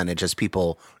same percentage as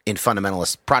people in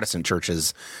fundamentalist Protestant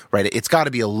churches, right? It's got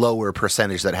to be a lower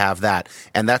percentage that have that.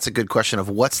 And that's a good question of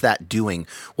what's that doing?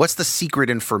 What's the secret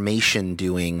information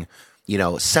doing,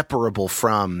 separable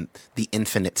from the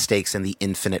infinite stakes and the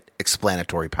infinite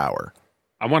explanatory power?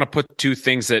 I want to put two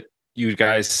things that you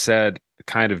guys said,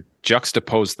 kind of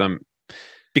juxtapose them.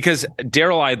 Because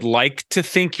Daryl, I'd like to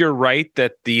think you're right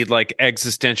that the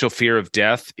existential fear of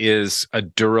death is a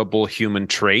durable human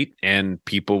trait, and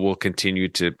people will continue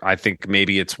to. I think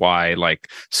maybe it's why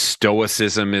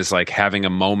stoicism is having a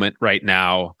moment right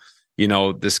now,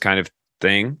 this kind of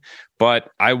thing.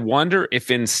 But I wonder if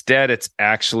instead it's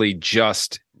actually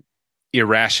just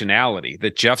irrationality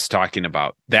that Jeff's talking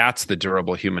about. That's the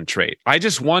durable human trait. I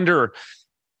just wonder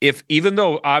if, even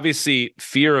though obviously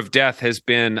fear of death has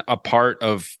been a part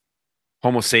of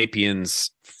Homo sapiens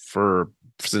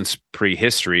since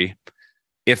prehistory,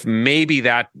 if maybe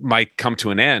that might come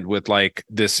to an end with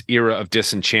this era of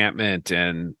disenchantment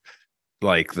and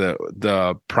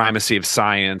the primacy of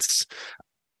science.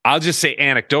 I'll just say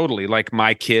anecdotally,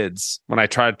 my kids, when I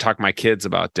try to talk to my kids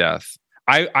about death,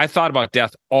 I thought about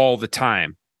death all the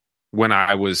time when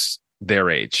I was their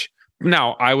age.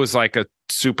 Now, I was like a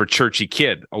super churchy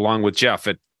kid along with Jeff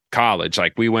at college.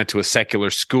 Like, we went to a secular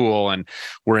school and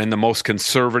we're in the most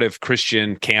conservative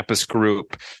Christian campus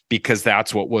group because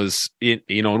that's what was it,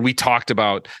 and we talked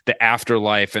about the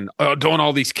afterlife and don't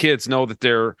all these kids know that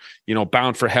they're,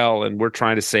 bound for hell and we're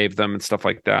trying to save them and stuff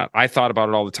like that. I thought about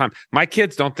it all the time. My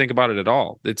kids don't think about it at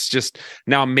all. It's just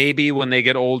now maybe when they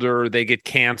get older, they get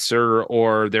cancer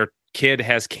or their kid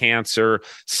has cancer,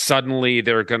 suddenly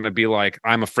they're going to be like,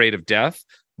 I'm afraid of death.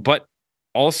 But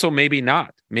also maybe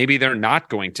not. Maybe they're not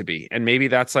going to be. And maybe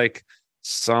that's like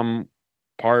some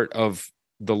part of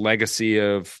the legacy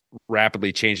of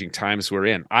rapidly changing times we're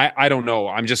in. I don't know.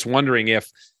 I'm just wondering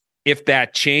if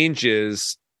that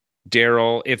changes,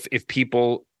 Daryl, if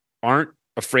people aren't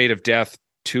afraid of death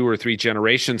 2 or 3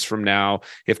 generations from now,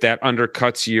 if that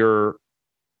undercuts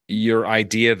your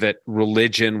idea that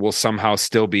religion will somehow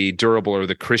still be durable or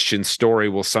the Christian story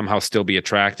will somehow still be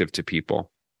attractive to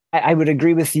people. I would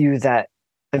agree with you that,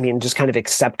 just kind of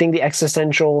accepting the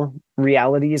existential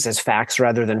realities as facts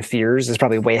rather than fears is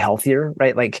probably way healthier,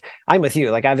 right? Like, I'm with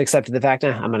you. Like, I've accepted the fact,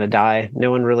 I'm going to die.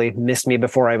 No one really missed me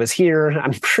before I was here.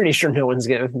 I'm pretty sure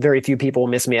very few people will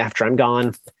miss me after I'm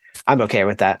gone. I'm okay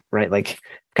with that, right? Like,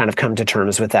 kind of come to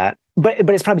terms with that. But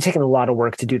it's probably taken a lot of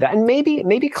work to do that. And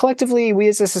maybe collectively we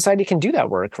as a society can do that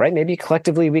work, right? Maybe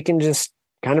collectively we can just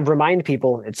kind of remind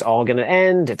people it's all going to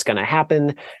end, it's going to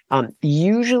happen.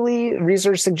 Usually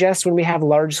research suggests when we have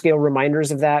large scale reminders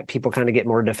of that, people kind of get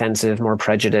more defensive, more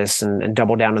prejudiced, and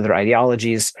double down on their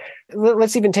ideologies.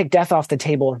 Let's even take death off the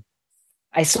table.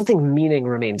 I still think meaning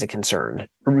remains a concern.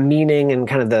 Meaning and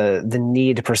kind of the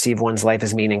need to perceive one's life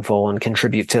as meaningful and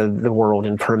contribute to the world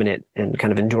in permanent and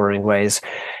kind of enduring ways.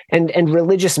 And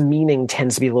religious meaning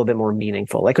tends to be a little bit more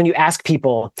meaningful. Like, when you ask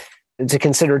people to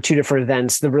consider 2 different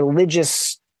events, the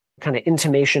religious kind of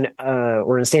intimation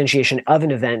or instantiation of an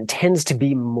event tends to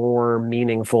be more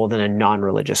meaningful than a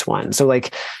non-religious one. So,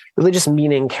 like, religious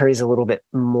meaning carries a little bit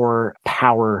more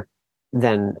power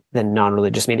than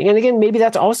non-religious meaning. And again, maybe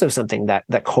that's also something that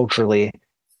culturally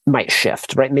might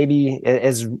shift, right? Maybe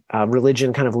as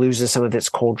religion kind of loses some of its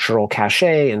cultural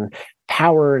cachet and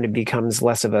power and it becomes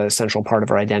less of a central part of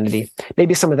our identity,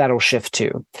 maybe some of that will shift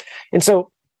too. And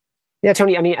so, yeah,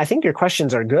 Tony, I think your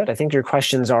questions are good. I think your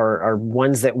questions are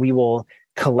ones that we will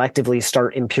collectively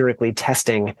start empirically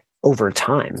testing over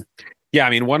time.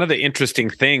 Yeah, one of the interesting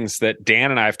things that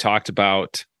Dan and I have talked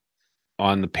about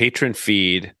on the Patreon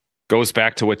feed goes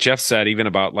back to what Jeff said, even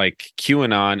about like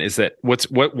QAnon, is that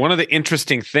one of the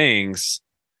interesting things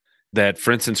that,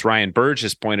 for instance, Ryan Burge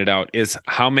has pointed out is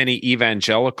how many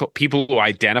evangelical people who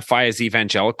identify as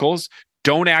evangelicals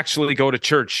don't actually go to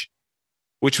church,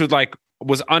 which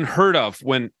was unheard of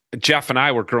when Jeff and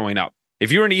I were growing up.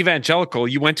 If you were an evangelical,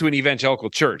 you went to an evangelical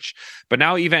church. But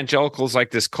now evangelical is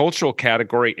like this cultural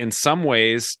category in some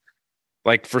ways.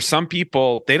 Like, for some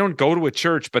people, they don't go to a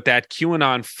church, but that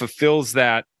QAnon fulfills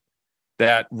that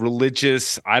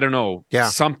religious,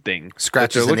 something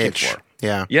scratches that an they're itch. looking for.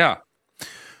 Yeah. Yeah.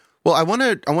 Well, I want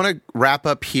to wrap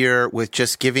up here with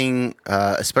just giving,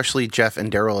 especially Jeff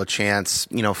and Daryl, a chance,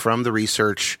 from the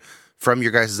research, from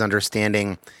your guys'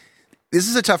 understanding. This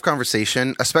is a tough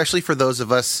conversation, especially for those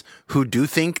of us who do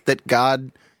think that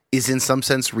God is in some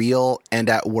sense real and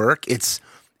at work. It's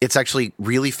actually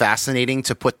really fascinating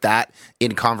to put that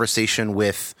in conversation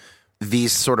with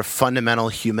these sort of fundamental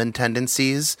human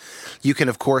tendencies. You can,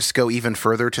 of course, go even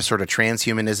further to sort of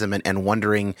transhumanism and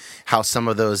wondering how some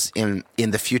of those in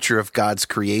the future of God's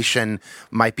creation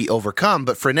might be overcome.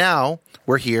 But for now,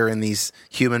 we're here in these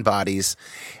human bodies.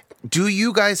 Do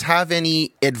you guys have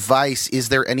any advice?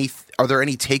 Are there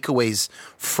any takeaways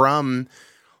from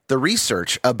the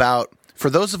research about,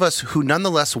 for those of us who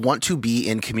nonetheless want to be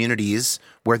in communities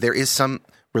where there is some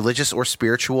religious or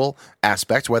spiritual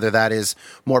aspect, whether that is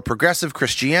more progressive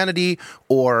Christianity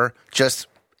or just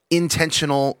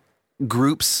intentional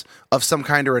groups of some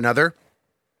kind or another,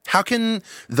 how can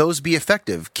those be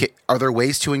effective? Are there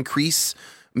ways to increase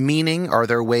meaning? Are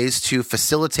there ways to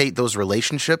facilitate those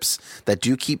relationships that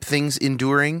do keep things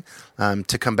enduring?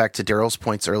 To come back to Daryl's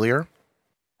points earlier.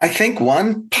 I think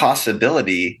one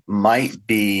possibility might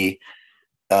be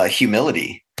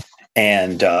humility.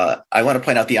 And I want to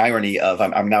point out the irony of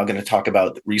I'm now going to talk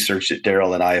about research that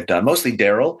Daryl and I have done, mostly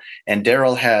Daryl. And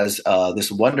Daryl has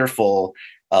this wonderful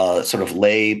sort of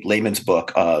layman's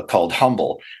book called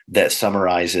Humble that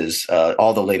summarizes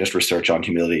all the latest research on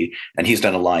humility. And he's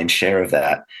done a lion's share of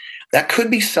that. That could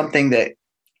be something that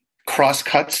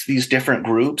cross-cuts these different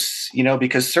groups,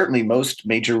 because certainly most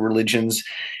major religions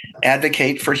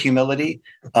advocate for humility.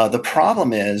 The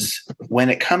problem is when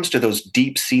it comes to those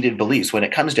deep-seated beliefs, when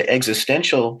it comes to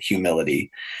existential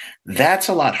humility, that's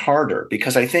a lot harder,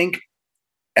 because I think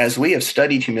as we have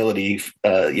studied humility,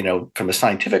 from a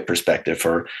scientific perspective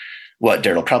for what,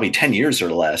 Daryl, probably 10 years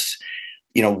or less,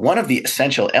 one of the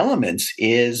essential elements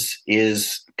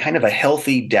is kind of a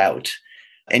healthy doubt.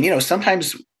 And,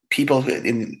 sometimes people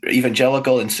in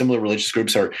evangelical and similar religious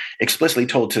groups are explicitly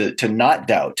told to not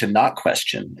doubt, to not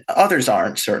question. Others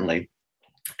aren't, certainly.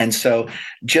 And so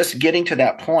just getting to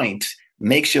that point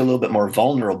makes you a little bit more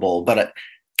vulnerable. But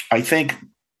I think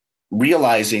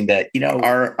realizing that,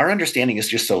 our understanding is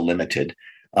just so limited.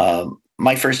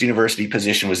 My first university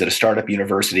position was at a startup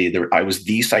university. I was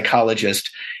the psychologist,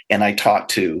 and I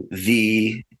talked to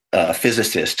the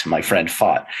physicist, my friend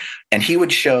Fott, and he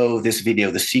would show this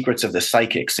video, The Secrets of the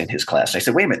Psychics, in his class. And I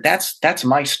said, wait a minute, that's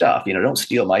my stuff. Don't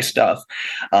steal my stuff.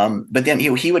 But then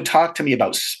he would talk to me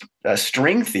about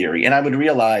string theory, and I would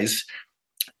realize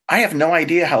I have no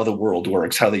idea how the world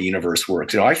works, how the universe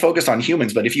works. I focus on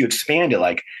humans, but if you expand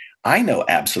it, I know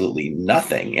absolutely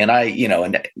nothing. And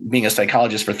and being a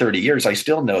psychologist for 30 years, I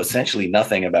still know essentially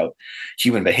nothing about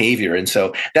human behavior. And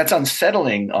so that's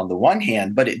unsettling on the one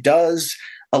hand, but it does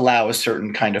allow a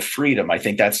certain kind of freedom. I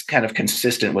think that's kind of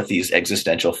consistent with these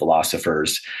existential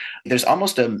philosophers. There's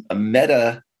almost a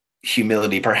meta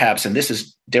humility, perhaps. And this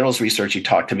is Daryl's research he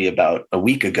talked to me about a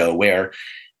week ago, where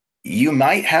you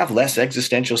might have less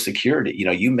existential security.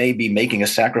 You may be making a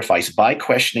sacrifice by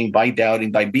questioning, by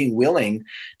doubting, by being willing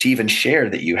to even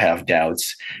share that you have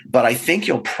doubts. But I think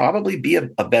you'll probably be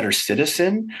a better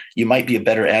citizen. You might be a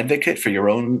better advocate for your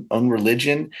own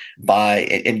religion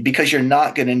because you're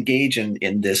not going to engage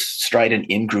in this strident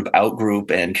in-group,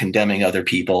 out-group and condemning other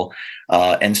people.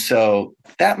 And so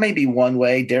that may be one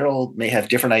way. Daryl may have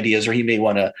different ideas, or he may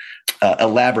want to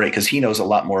elaborate because he knows a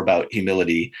lot more about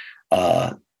humility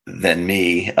than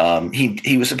me.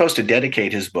 He was supposed to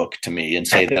dedicate his book to me and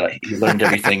say that he learned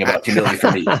everything about humility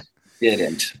from me.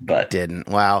 Didn't.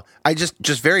 Wow. I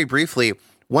just very briefly,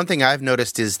 one thing I've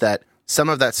noticed is that some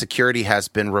of that security has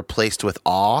been replaced with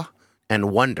awe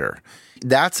and wonder.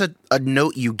 That's a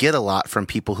note you get a lot from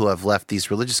people who have left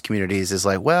these religious communities, is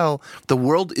like, well, the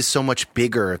world is so much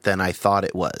bigger than I thought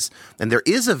it was. And there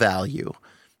is a value.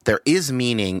 There is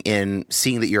meaning in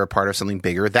seeing that you're a part of something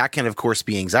bigger. That can, of course,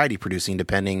 be anxiety producing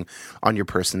depending on your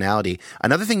personality.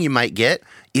 Another thing you might get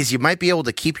is you might be able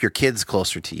to keep your kids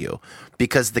closer to you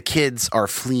because the kids are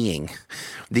fleeing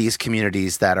these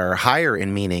communities that are higher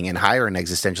in meaning and higher in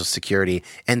existential security,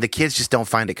 and the kids just don't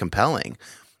find it compelling.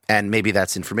 And maybe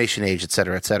that's information age, et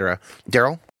cetera, et cetera.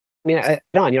 Daryl?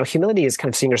 Humility is kind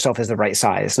of seeing yourself as the right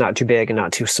size, not too big and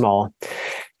not too small.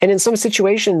 And in some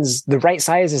situations, the right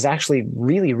size is actually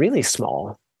really, really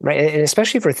small, right? And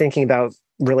especially if we're thinking about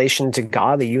relation to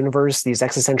God, the universe, these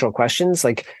existential questions,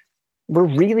 we're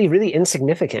really, really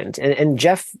insignificant. And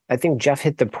Jeff, I think Jeff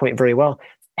hit the point very well.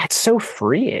 That's so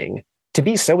freeing to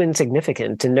be so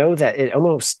insignificant, to know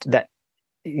that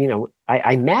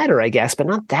I matter, I guess, but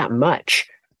not that much.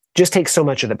 Just takes so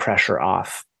much of the pressure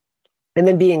off. And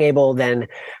then being able then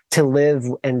to live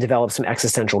and develop some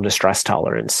existential distress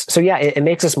tolerance. So yeah, it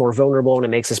makes us more vulnerable and it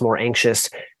makes us more anxious.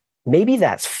 Maybe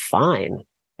that's fine.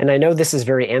 And I know this is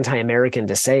very anti-American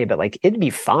to say, but it'd be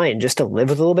fine just to live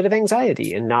with a little bit of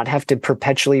anxiety and not have to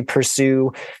perpetually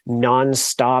pursue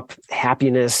nonstop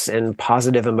happiness and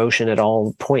positive emotion at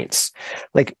all points.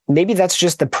 Maybe that's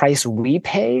just the price we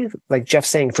pay, like Jeff's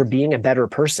saying, for being a better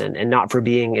person and not for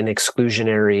being an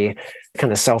exclusionary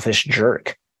kind of selfish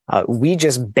jerk. We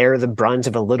just bear the brunt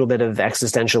of a little bit of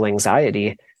existential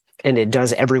anxiety, and it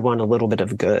does everyone a little bit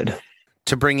of good.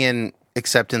 To bring in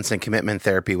acceptance and commitment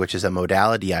therapy, which is a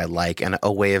modality I like and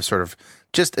a way of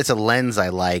it's a lens I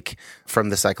like from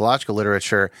the psychological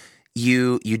literature.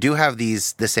 You do have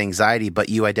this anxiety, but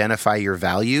you identify your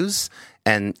values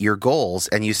and your goals,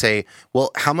 and you say,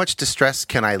 well, how much distress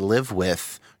can I live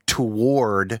with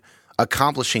toward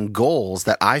accomplishing goals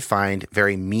that I find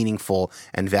very meaningful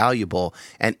and valuable?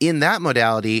 And in that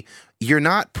modality, you're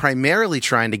not primarily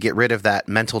trying to get rid of that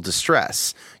mental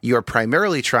distress. You're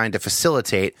primarily trying to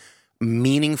facilitate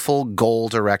meaningful,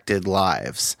 goal-directed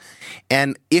lives.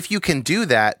 And if you can do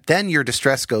that, then your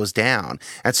distress goes down.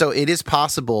 And so it is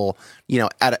possible,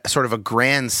 at a sort of a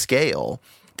grand scale,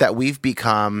 that we've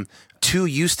become too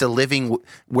used to living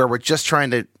where we're just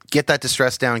trying to get that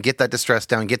distress down, get that distress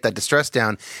down, get that distress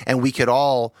down, and we could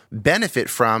all benefit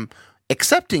from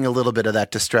accepting a little bit of that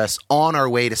distress on our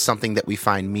way to something that we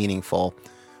find meaningful.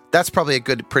 that's probably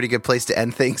pretty good place to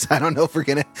end things. I don't know if we're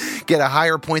going to get a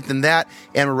higher point than that,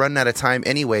 and we're running out of time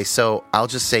anyway. So I'll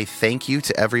just say thank you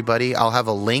to everybody. I'll have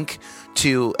a link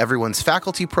to everyone's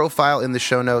faculty profile in the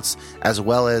show notes, as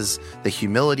well as the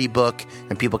humility book,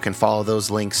 and people can follow those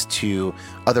links to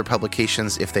other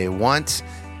publications if they want.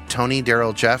 Tony,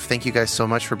 Daryl, Jeff, thank you guys so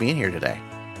much for being here today.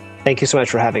 Thank you so much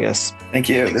for having us. Thank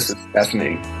you. This is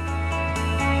fascinating.